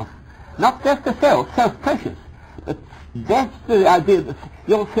self. Not just the self-precious, but that's the idea that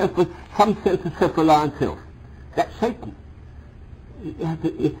yourself with some sense of self-reliant self. That's Satan.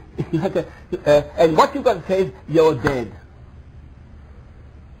 You have to, and what you've got to say is, you're dead.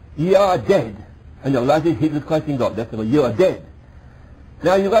 You are dead. And your life is hid with Christ in God. That's the way. You are dead.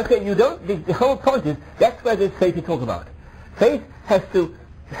 Now you've got to say, you don't, the whole point is, that's where this faith you talk about. Faith has to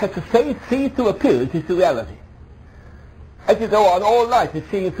see through appearances to reality. As you go on all life, it's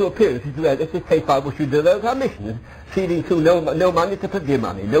seeing through appearances to reality. That's the faith by which we develop our mission. Seeing through no money to forgive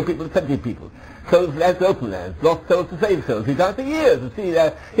money, no people to forgive people. Souls lands to open lands, lost souls to save souls. We've done it for years, and see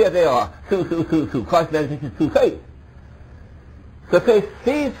here they are, through. Christ manifested through faith. So faith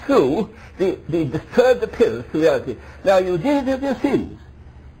sees through the disturbed appearance to reality. Now you did it with your sins.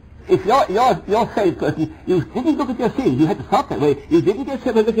 If you're a saved person, you didn't look at your sins. You had to stop that way. You didn't get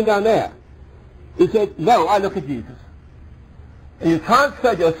yourself looking down there. You said, no, I look at Jesus. And you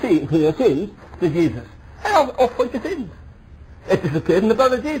transferred your sins to Jesus. And off went your sins. It disappeared in the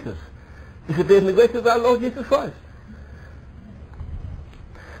blood of Jesus. Disappeared in the grace of our Lord Jesus Christ.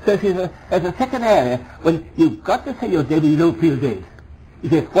 So see, there's a second area when you've got to say you're dead and you don't feel dead. You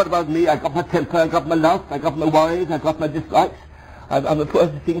say, what about me? I got my temper, I got my love, I got my worries, I got my dislikes. I'm a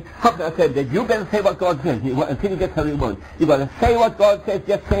person thinking, how can I say that? You better say what God says. Until you get something you want. You've got to say what God says,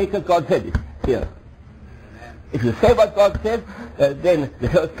 just say it because God said it. Here. If you say what God says, then the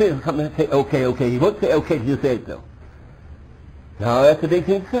Holy Spirit will come and say, okay. He won't say okay till you say it though. Now that's a big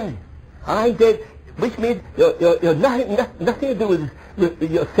thing to say. I'm dead, which means you're nothing to do with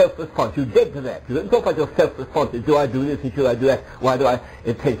your self-response. You're dead to that. You don't talk about your self-response. Do I do this and should I do that? Why do I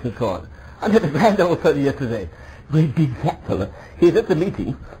intend and so on? I met a grand old fellow yesterday. Great big fat fellow. He was at the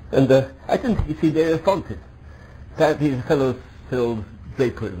meeting, and I didn't see their responses. Apparently the fellow's still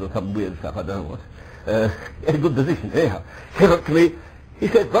vapors or some weird stuff, I don't know what. in a good position. Anyhow, he came up to me. He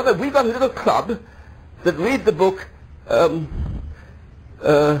said, "Brother, we've got a little club that read the book In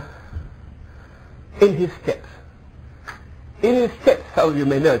His Steps. In His Steps, some of you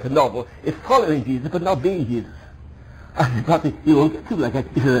may know, it's a novel. It's following Jesus, but not being Jesus." I said, "Brother, you won't get through like that."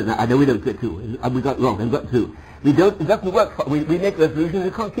 He said, "No, I know we don't get through. We got wrong. We've got through. We don't. It doesn't work. We make resolutions.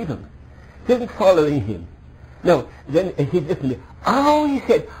 We can't keep them. It isn't following Him." No. Then he listened to me. "Oh," he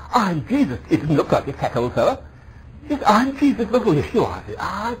said, "I'm Jesus." It didn't look like a fat old fellow. He said, "I'm Jesus." "Oh, yes, you are."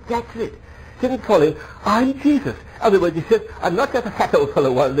 I said, "That's it." He didn't follow him. "I'm Jesus." In other words, he said, "I'm not just a fat old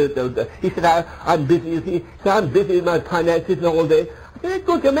fellow." He said, "I'm busy." He said, "I'm busy with my finances all day." I said,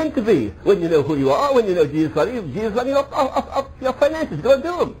 "Good, you're meant to be. When you know who you are, when you know Jesus running your finances, go and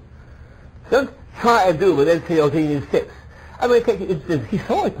do them. Don't try and do them and then say you're taking His steps." I'm going to take it instance. He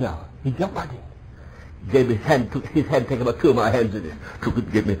saw it now. He jumped right in. He gave his hand, took about two of my hands in it. Took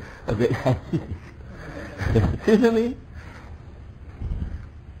it, give me a great hand. See what I mean?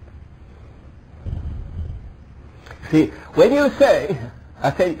 See, when you say,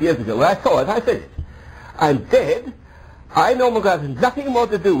 I said it years ago, when I saw it, I said it, "I'm dead. I no longer have nothing more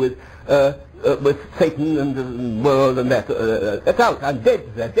to do with Satan and the world and that. That's out. I'm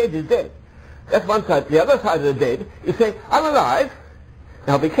dead. That dead is dead." That's one side. The other side of the dead, you say, "I'm alive."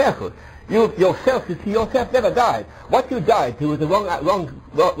 Now be careful. You yourself never died. What you died to was the wrong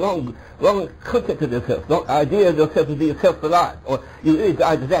concept of yourself, wrong idea of yourself as being self-reliant, or you really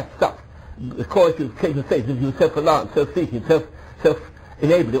died to that stuff. Of course, you came to faith as you were self-reliant, self-seeking,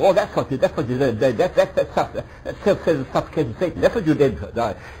 self-enabling. All that sort of, that's what you did. That stuff, that self-centered stuff came from Satan. That's what you did to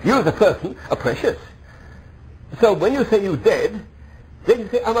die. You as a person are precious. So when you say you're dead, then you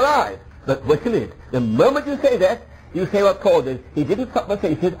say, "I'm alive." But wait a minute. The moment you say that, you say what Paul did. He didn't stop by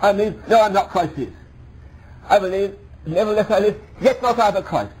saying, he said, "I believe, no, I'm not Christ is. I believe, nevertheless I live, yet not I but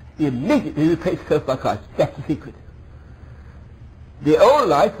Christ." He immediately replaced self by Christ. That's the secret. The old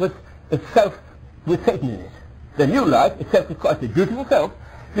life was itself with Satan in it. The new life is self with Christ, the beautiful self,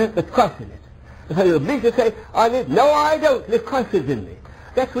 with Christ in it. And so you immediately say, "I live." No, I don't live. Christ lives in me.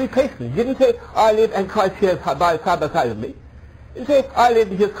 That's replacement. He didn't say, "I live and Christ here side by side with me." You say, "I live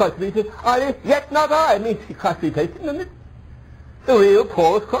and here's Christ." He says, "I live, yet not I." It means Christ replaced him, doesn't it? The real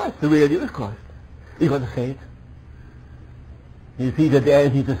Paul is Christ. The real you is Christ. You've got to say it. You see the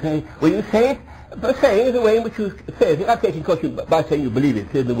daring to say. When you say it, but saying is the way in which you say it. You're not taking caution by saying you believe it.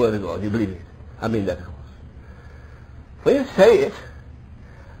 Here's the word of God. You believe it. I mean that, of course. When you say it,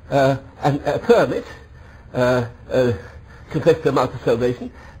 and affirm it, confess the amount of salvation,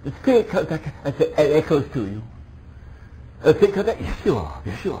 the Spirit comes back and echoes to you. Think of that, yes you are,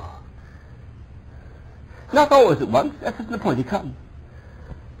 yes you are. Not always at once, that's the point, he comes.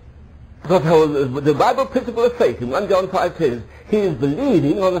 Because the Bible principle of faith in 1 John 5 says, "He is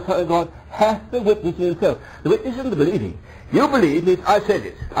believing on the Son of God hath the witness in himself." The witness isn't the believing. You believe means, "I said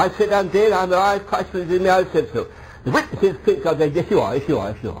it. I said I'm dead, I'm alive, Christ lives in me, I said so." The witness is Spirit God says, "Yes you are, yes you are,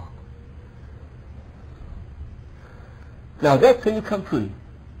 yes you are." Now that's when you come free.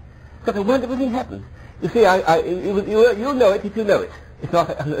 Because a wonderful thing happens. You see, you'll know it if you know it. It's not,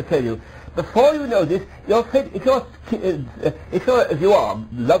 I'm going to tell you. Before you know this, you're afraid, if you are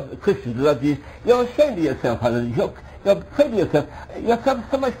Christians who love Jesus, you're ashamed of yourself, you're afraid of yourself, you're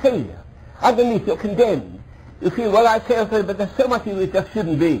so much failure. Underneath, you're condemned. You feel, well, I say, but there's so much of it that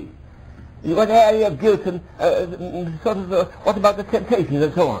shouldn't be. You've got an area of guilt and what about the temptations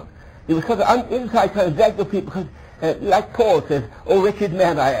and so on. You were sort of inside trying to drag your feet because, like Paul says, "Oh, wretched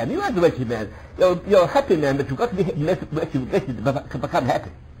man I am." You are the wretched man. You're a happy man, but you've got to be wretched to become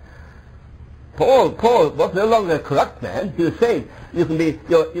happy. Paul was no longer a corrupt man. He was saying you can be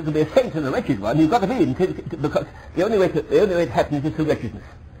a saint and a wretched one. You've got to be because the only way to happiness is through wretchedness.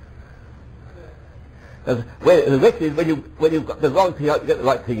 The wretched is when you've got the wrong thing out, you get the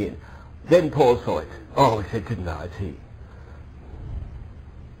right thing in. Then Paul saw it. Oh, he said, "Didn't I see?"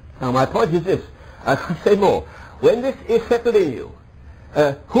 Now my point is this. I can't say more. When this is settled in you,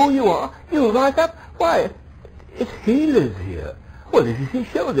 who you are, you rise up. Why? It's He lives here. Well, this is His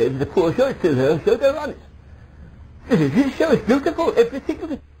show. There. The poor show is still her show. Don't run it. This is His show. It's beautiful. Everything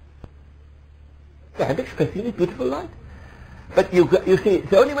of it. I'm expressing His beautiful light. But you see,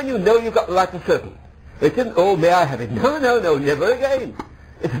 it's only when you know you've got the light of certain. It isn't, "Oh, may I have it?" No, never again.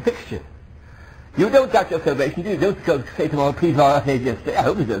 It's a fixture. You don't doubt your salvation. You don't go say tomorrow, "Please, Lord, I saved yesterday." I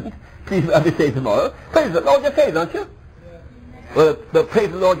hope you don't. "Please, I'll be saved tomorrow." Praise the Lord, you're saved, aren't you? Well, but praise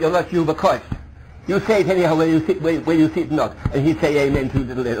the Lord, you're not you, but Christ. You say it anyhow where you see it not, and He say amen to it a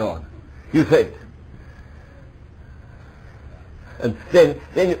little later on. You say it. And then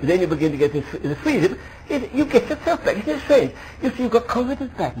you begin to get this freedom. You get yourself back. Isn't it strange? You see, you've got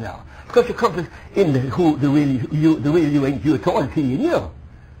confidence back now. Because your confidence in the real you ain't you at all, it's he in you.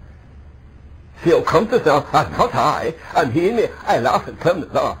 See, your confidence now, I'm not I, I'm he in me. I laugh and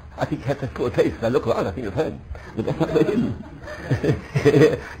permanent laugh. I think he has this poor face. I look around, I think of him. But that's not him.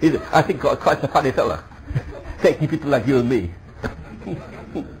 I think God's quite a funny fella. Taking people like you and me.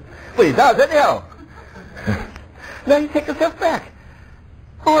 Well, he does, anyhow. Now you take yourself back.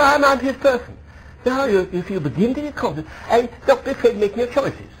 Oh, I'm his person. Now you begin to get confident, and don't be afraid of making your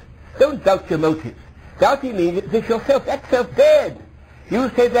choices. Don't doubt your motives. Doubting means that yourself, that self dead. You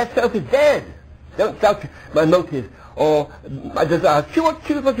say that self is dead. Don't doubt my motives or my desires.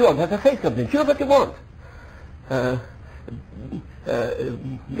 Choose what you want. Have to say something. Choose what you want.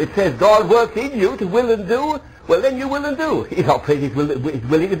 It says God works in you to will and do. Well, then you will and do. He's not afraid he's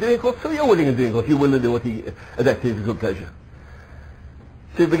willing to do it, of course, so you're willing to do it, of course. You will and do what that's his good pleasure.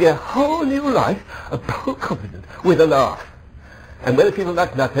 So you begin a whole new life of full confidence with a laugh. And when people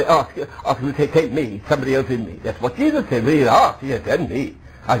like that say, ask you to say, take me, somebody else in me. That's what Jesus said. When he asked, yes, and me.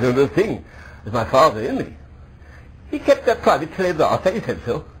 I don't know a thing. There's my Father in me. He kept that private till he last. He said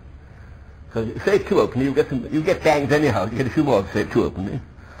so. Because you say it too openly, you get bangs anyhow. You get a few more to say it too openly.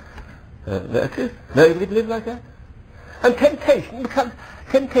 That's it. Nobody live like that. And temptation becomes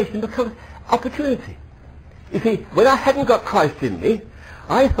opportunity. You see, when I hadn't got Christ in me,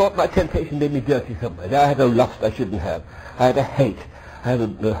 I thought my temptation made me dirty somewhere. I had a lust I shouldn't have. I had a hate. I had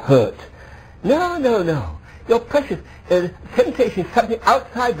a hurt. No. Your precious temptation is something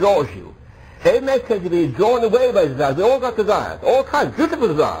outside draws you. Every man says to be drawn away by desires. We all got desires, all kinds, beautiful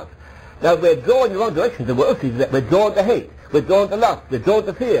desires. Now we're drawn in the wrong direction. The world sees that we're drawn to hate. We're drawn to lust. We're drawn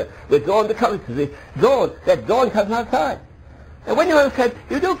to fear. We're drawn to covetousness. That drawn comes outside. And when you're outside,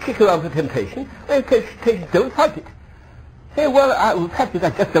 you don't kick around for temptation. When temptation, don't fight it. Say, well, fact is, I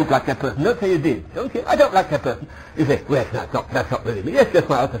just don't like that person. Don't say you did. Don't you? I don't like that person. You say, well, that's not really me. That's just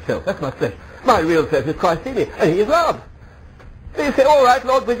my outer self. That's my flesh. My real self is Christ in me, and he is love. So you say, all right,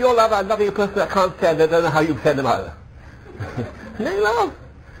 Lord, with your love, I'm loving a person I can't stand. I don't know how you stand them either. And they love.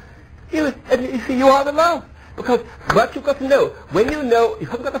 You see, you are the love. Because what you've got to know, when you know, you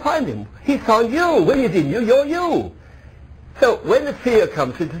haven't got to find him. He's found you. When he's in you, you're you. So when the fear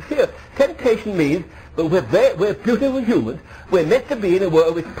comes into fear, temptation means that we're beautiful humans. We're meant to be in a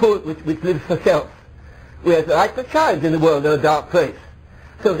world which lives for self. We're like the child in the world in a dark place.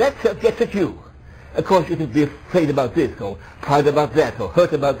 So that self gets at you. Of course, you can be afraid about this, or proud about that, or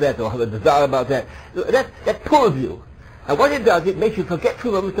hurt about that, or have a desire about that. That pulls you. And what it does, it makes you forget for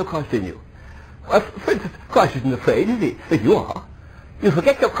a moment of Christ in you. Well, for instance, Christ isn't afraid, is he? But you are. You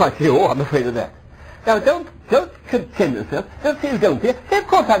forget your Christ in you. Oh, I'm afraid of that. Now, don't condemn yourself. Don't say you don't fear. Say, of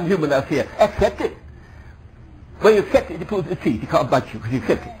course I'm human, I fear. Accept it. When you accept it, you put the teeth. You can't bite you because you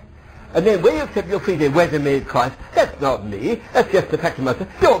accept it. And then when you accept your free will, whether made Christ, that's not me. That's just the fact of myself.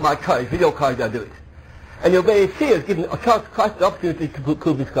 You're my courage. With your courage, I do it. And your very fear is given a chance, Christ the opportunity to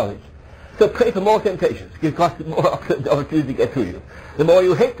prove his courage. So pray for more temptations. Give Christ more opportunity to get through you. The more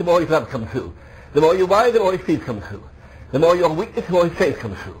you hate, the more his love comes through. The more you worry, the more his peace comes through. The more your weakness, the more his strength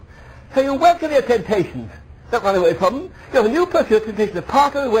comes through. So you welcome your temptations. Don't run away from them. You're a new person. Your temptations are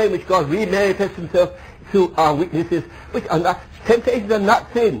part of the way in which God re-manifests himself through our weaknesses, which are not, temptations are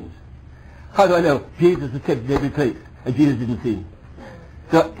not sins. How do I know? Jesus was tempted in every place, and Jesus didn't sin.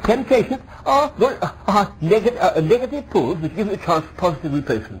 So temptations are negative pulls which give you a chance for positive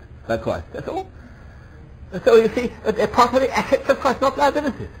replacement by Christ. That's all. And so you see, they're part of the assets of Christ, not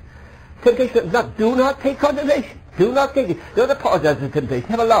liabilities. Temptation, do not take condemnation. Do not take it. Don't apologize for temptation.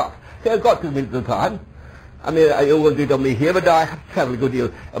 Have a laugh. Say, I've got 2 minutes at a time. I mean, I won't do it on me here, but I have to travel a good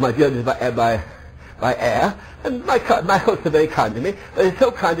deal on my journeys by air. And my hosts are very kind to me. But they're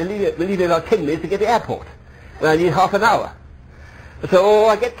so kind, they leave me about 10 minutes to get to the airport. When I need half an hour. So,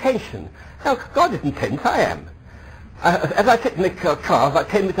 I get tension. Now, God isn't tense, I am. As I sit in the car, about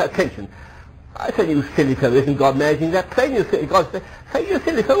 10 minutes of tension. I said, you silly fellow, isn't God managing that plane? You silly, God said, hey, you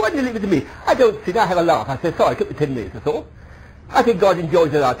silly fellow, why don't you leave it to me? I don't sit, I have a laugh. I said, sorry, it took me 10 minutes, that's all. I think God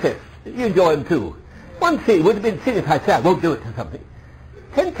enjoys our tests. You enjoy them too. One sin would have been sin if I said I won't do it to something.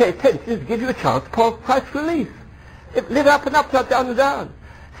 Temptation gives you a chance for Christ's release. Live up and up, not down and down.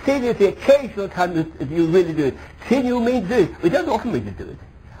 Sin is the occasional time that you really do it. Sin you mean do it. We don't often mean to do it.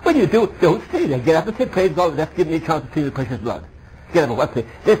 When you do it, don't stay there. Get up and say, praise God, that's given me a chance to see the precious blood. Get up and say,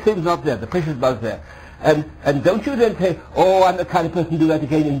 there's sin's not there, the precious blood's there. And don't you then say, oh, I'm the kind of person to do that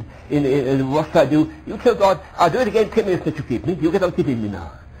again in what should I do? You tell God, I'll do it again 10 minutes that you keep me. You get on keeping me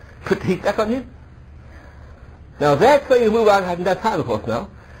now. Put the heat back on him. Now that's where you move on. I haven't had time, of course, now.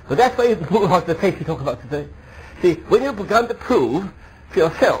 But that's where you move on to the faith we talk about today. See, when you've begun to prove to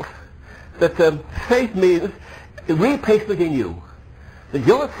yourself that faith means replacement in you, that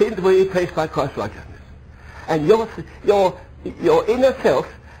your sins were replaced by Christ's righteousness, and your inner self,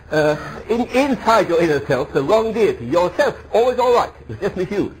 inside your inner self, the wrong deity, yourself, always all right, it was just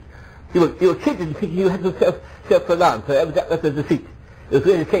misused. You were cheated in thinking you had some self-reliance, so that was a deceit. It was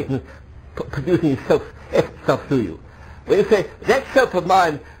really Satan producing his self through you. When you say, that self of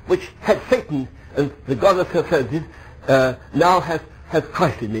mine, which had Satan and the God of self-services, now has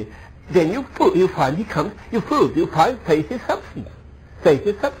Christ in me, then you find he comes, you find faith is substance. Faith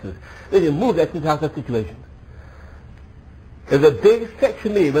is substance. Then you move that into other situations. There's a big stretch for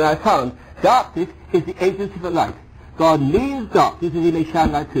me when I found darkness is the agency for light. God needs darkness and he may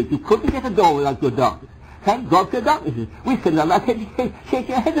shine light through it. You couldn't get a door without good darkness. Thank God for darknesses. We spend our life shake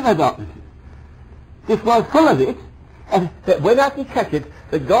your head of our darknesses. This world's full of it, and that when I can catch it,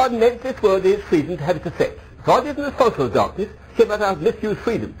 that God meant this world in its freedom to have its effects. God isn't responsible for darkness, he might have misused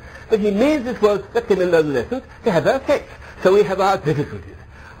freedom. But he means this world, let them learn the lessons, to have their effects. So we have our difficulties,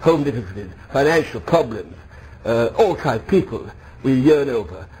 home difficulties, financial problems, all kinds of people we yearn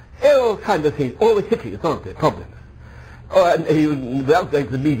over, all kinds of things, always hitting us, aren't they, problems. Oh, and even without going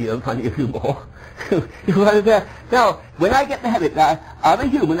to the media and finding a few more. Now, when I get the habit that I'm a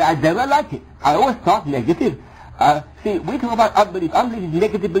human, I never like it. I always thought negative. See, we talk about unbelief. Unbelief is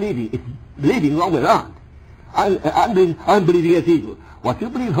negative believing. It's believing wrong way around. Unbelieving is evil. What you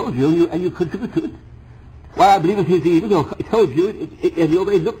believe holds you, and you contribute to it. Why I believe it is evil, it holds you, and you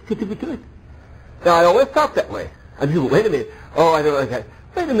always contribute to it. Now, I always thought that way. And you go, wait a minute. Oh, I don't like that.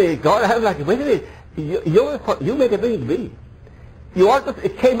 Wait a minute, God, I don't like it. Wait a minute. You made everything be.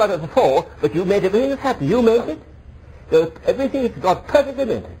 It came out of the fall, but you made everything that happened. You made it. Everything is God perfectly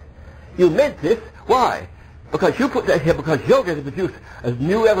meant it. You meant this. Why? Because you put that here, because you're going to produce a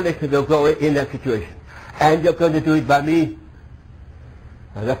new revelation of your glory in that situation. And you're going to do it by me.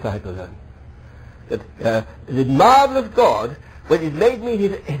 Now that's how it goes on. The marvelous God, when he made me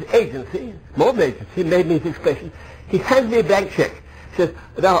his agency, more than agency, made me his expression, he hands me a blank check. He says,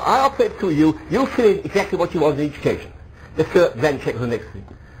 now I operate through you, you fill in exactly what you want on each occasion. Just fill up blank check for the next thing.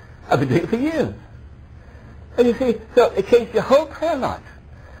 I've been doing it for years. And you see, so it changed your whole prayer life.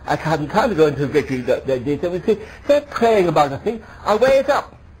 I haven't time to go into great detail. We see, instead of praying about a thing, I weigh it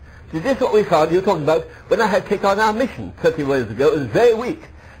up. See, this is what we found, you were talking about, when I had to take on our mission 30 years ago. It was very weak.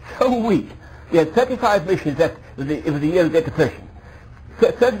 So weak. We had 35 missions, it was the year of the Great Depression.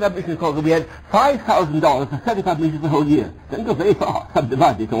 35 missions called, we had $5,000 for 35 missions the whole year. Didn't go very far.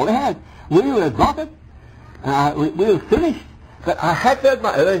 Subdivided, it's all I had. We were exhausted. We were finished. But I had to have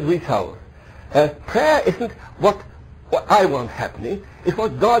my own resolve. Prayer isn't what I want happening. It's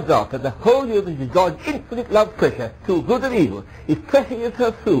what God's after. The whole universe is God's infinite love pressure to good and evil. It's pressing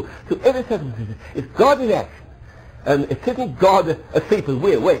itself through to every circumstance. It's God in action. And it isn't God asleep and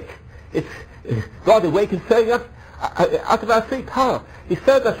we're awake. It's God awake and stirring us out of our sleep. How? He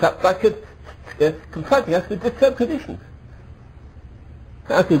stirred us up by confronting us with disturbed conditions.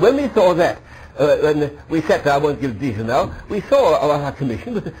 Now see, when we saw that, when we sat there, I won't give detail now, we saw our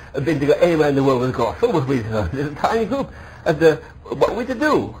commission was been to go anywhere in the world with the gospel. There's a tiny group. And what are we to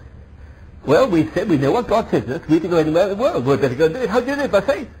do? Well, we said we know what God says to us. We're to go anywhere in the world. We're better go do it. How do you do it? By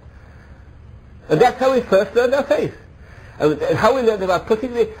faith. And that's how we first learned our faith. And how we learned about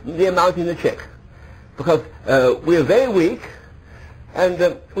putting the amount in the check. Because we were very weak,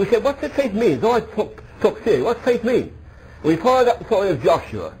 and we said, what does faith mean? So I talk seriously. What does faith mean? We followed up the story of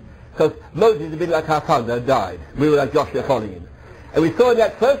Joshua, because Moses had been like our father, died. We were like Joshua following him. And we saw in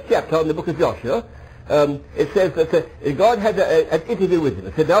that first chapter in the book of Joshua, it says that God had an interview with him.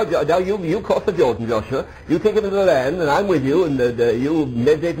 It said, now you cross the Jordan, Joshua. You take him into the land, and I'm with you, and you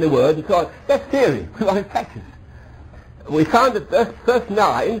meditate in the word, and so on. That's theory. We want to practice. We found that verse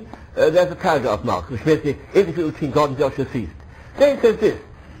 9, there's a paragraph mark, which means the interview between God and Joshua ceased. Then it says this,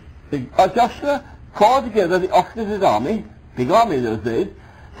 Joshua called together the officers of his army, big army in those days,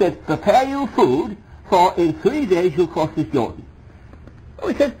 said, prepare you food, for in 3 days you'll cross this Jordan.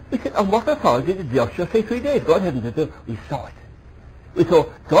 We said, on what authority did Joshua say 3 days? God hadn't said so. We saw it. We saw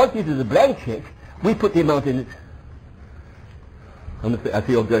God gives us a blank check, we put the amount in it. I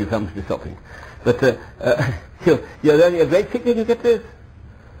see you're going to be stopping. But you're learning a great thing when you get this.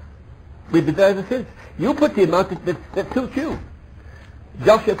 We've been there ever since. You put the amount that suits you.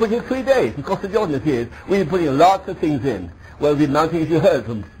 Joshua put in 3 days, and cost the Jordan it is. We've been putting lots of things in. Well, the amounting, as you heard,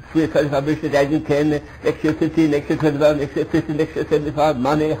 from 35 missions, adding 10, next year 15, next year 25, next year 50, next year 75,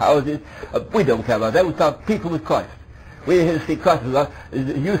 money, houses. We don't care about that. We start people with Christ. We're here to see Christ.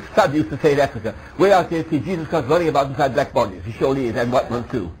 Used to say in Africa, we're out here to see Jesus Christ running about inside black bodies. He surely is, and white ones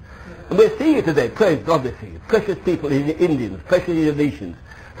too. And we're seeing it today, praise God we're seeing it. Precious people, Indians, precious Indonesians,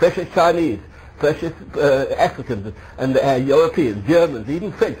 precious Chinese, precious Africans and Europeans, Germans,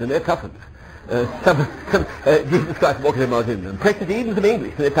 even French, and they're toughened. Jesus Christ walking among England. Precious even some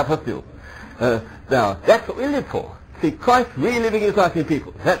English, and they're tougher still. Now, that's what we live for. See, Christ really living his life in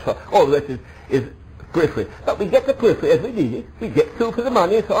people. That's what. All the rest is periphery. But we get the periphery as we need it. We get through for the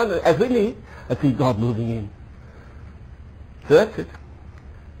money and so on as we need, and see God moving in. So that's it.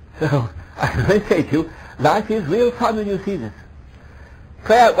 So, I say to you, life is real fun when you see this.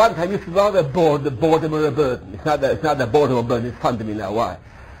 Prayer at one time used to be rather boredom or a burden. It's not that boredom or burden, it's fun to me now. Why?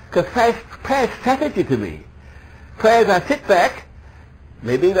 Because prayer is strategy to me. Prayer is I sit back,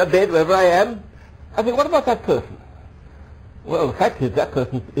 maybe in a bed, wherever I am, I think, what about that person? Well, the fact is, that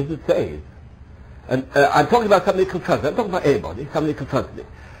person isn't saved. And I'm talking about somebody confronted. I'm talking about anybody, somebody confronted me.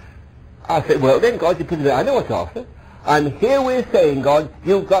 I say, well, then, God, you put it there. I know what you're after. And here we're saying, God,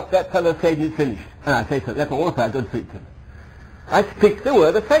 you've got that fellow saved and it's finished. And I say, so that's all I don't speak to him. I speak the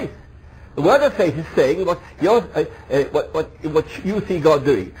word of faith. The word of faith is saying what you see God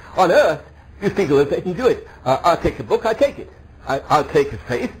doing. On earth, you speak the word of faith and do it. I'll take a book, I take it. I'll take his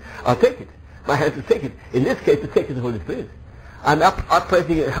faith, I'll take it. My hands will take it. In this case, the take is the Holy Spirit. I'm up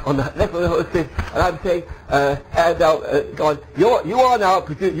pressing it on the left of the Holy Spirit, and I'm saying, God, you are now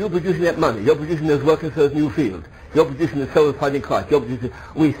you're producing that money. You're producing those workers for those new fields. You're producing the souls finding Christ. You're producing.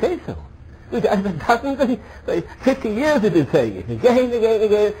 We say so. Dozens of 50 years we've been saying it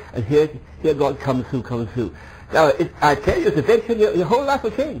again, and here God comes through. Now, I tell you, it's eventually your whole life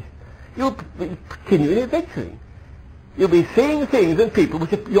will change. You'll be continually adventuring. You'll be seeing things and people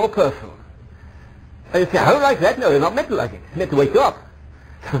which are your personal. And you say, I don't like that. No, you're not meant to like it. It's meant to wake you up.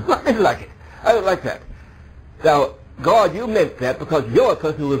 I'm not meant to like it. I don't like that. Now, God, you meant that because you're a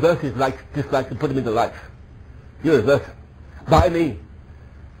person who reverses dislikes and put them into life. You reverse them. By me.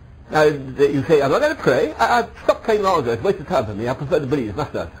 Now, you say, I'm not going to pray. I stopped praying long ago. It's a waste of time for me. I prefer to believe,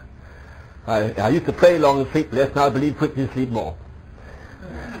 much less. I used to pray long and sleep less. Now I believe quickly and sleep more.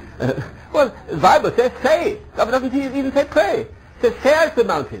 Well, the Bible says say. It doesn't even say pray. It says say out the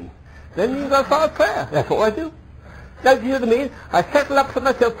mountain. Then you go for prayer. That's all I do. Now, do you know what I mean? I settle up for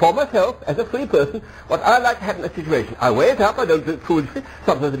myself, as a free person, what I like to have in a situation. I weigh it up. I don't do it foolishly.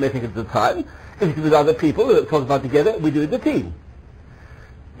 Sometimes it may take a bit of time. If it's with other people who talk about together, we do it as a team.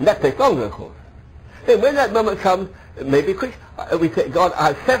 And that takes longer, of course. Then when that moment comes, maybe quick, we say, God,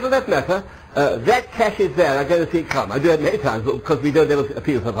 I've settled that matter. That cash is there. I'm going to see it come. I do that many times because we don't ever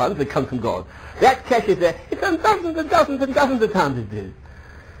appeal for funds. It comes from God. That cash is there. It's done dozens and dozens and dozens of times it did.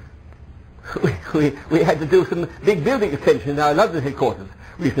 We had to do some big building extension in our London headquarters,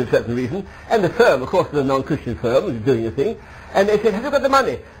 for a certain reason. And the firm, of course, is a non-Christian firm, was doing a thing. And they said, have you got the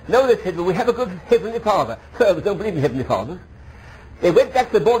money? No, they said, well, we have a good Heavenly Father. Firms don't believe in Heavenly Fathers. They went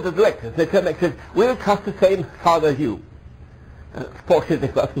back to the board of directors. They turned back and said, we'll trust the same Father as you. Fortunately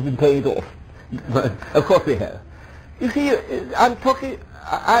for us, we've been paid off. Of course we have. You see, I'm talking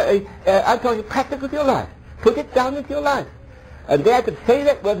practical to your life. Put it down into your life. And there to say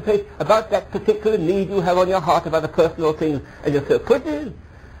that word of faith about that particular need you have on your heart about a personal thing, and yourself, put it in.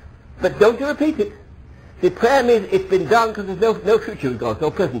 But don't you repeat it. The prayer means it's been done because there's no future with God,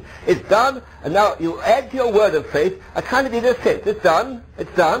 no present. It's done, and now you add to your word of faith a kind of inner sense. It's done.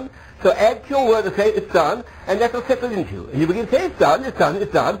 So add to your word of faith, it's done, and that will settle into you. And you begin to say, it's done.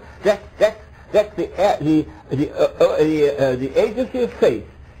 That's the agency of faith.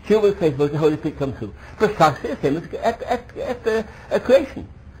 Human faith, where the Holy Spirit comes through. Precisely the same as creation.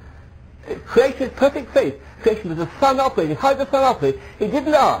 Creation is perfect faith. Creation was the Son operating. How did the Son operate? He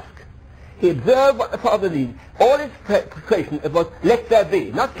didn't ask. He observed what the Father needed. All his creation was let there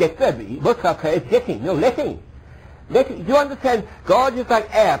be, not get there be. Most of our prayer is getting, no, letting. Do you understand? God is like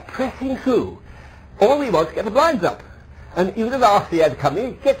air pressing through. All we want is to get the blinds up. And even if after the air to come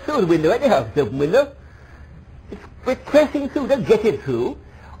in, it gets through the window anyhow, it's the open window. We're pressing through, don't get it through.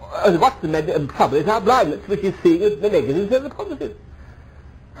 And what's the trouble is our blindness, which is seeing the negatives and the positives.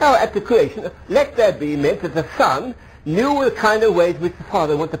 Now, at the creation, let there be meant that the Son knew the kind of ways which the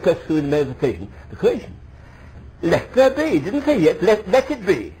Father wanted to press through in meditation. The creation. Let there be. He didn't say yet. Let it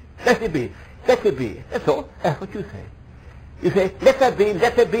be. Let it be. Let it be. That's all. That's what you say. You say, let there be,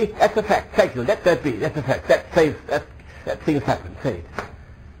 let there be. That's a fact. Thank you. Let there be. That's a fact. That things happen. Say it.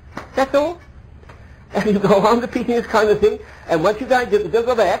 That's all. And you go on repeating this kind of thing, and once you guys don't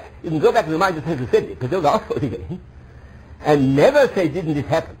go back, you can go back and remind yourself you said it, because don't ask for it again. And never say, didn't it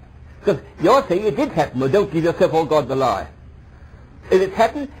happen? Because you're saying it did happen, or don't give yourself all God the lie. If it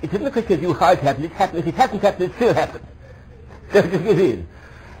happened, it isn't a question of you how it happened, it happened. If it hasn't happened, it still happened. Don't just give in.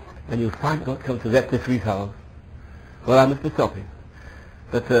 And you find God comes to that this 3 hours. Well, I must be stopping.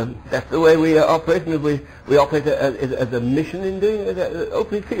 But that's the way we operate, and we operate as a mission in doing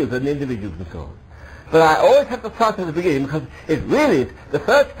opening fields and individuals and so on. But I always have to start at the beginning, because it really is, the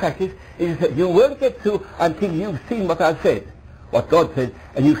first practice is that you won't get through until you've seen what I've said, what God said,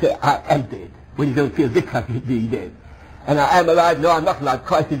 and you say, I am dead, when you don't feel a bit like being dead. And I am alive. No, I'm not alive.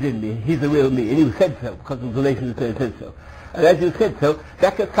 Christ is in me. He's the real me. And you said so, because of Galatians said so. And as you said so,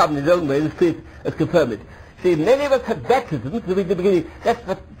 that can come in his own way, and the Spirit has confirmed it. See, many of us have baptisms at the beginning. That's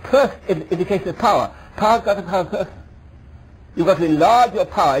the first indication of power. Power's got to come first. You've got to enlarge your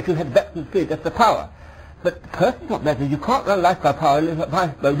power. If you have baptism of the Spirit, that's the power. But the person's not matter. You can't run life by power. Live by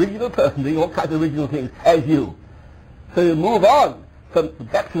the original person doing all kinds of original things as you. So you move on from the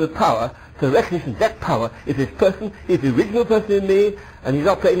baptism of power to the recognition that power is this person, is the original person in me, and he's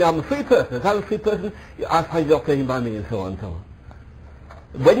operating. Now I'm a free person. If I'm a free person, I find he's operating by me, and so on and so on.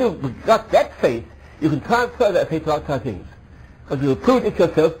 When you've got that faith, you can transfer that faith to outside things. Because you will prove it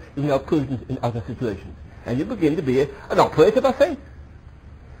yourself, you can now prove it in other situations. And you begin to be an operator by faith.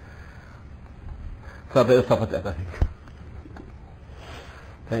 So I better stop at that, I think.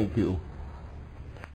 Thank you.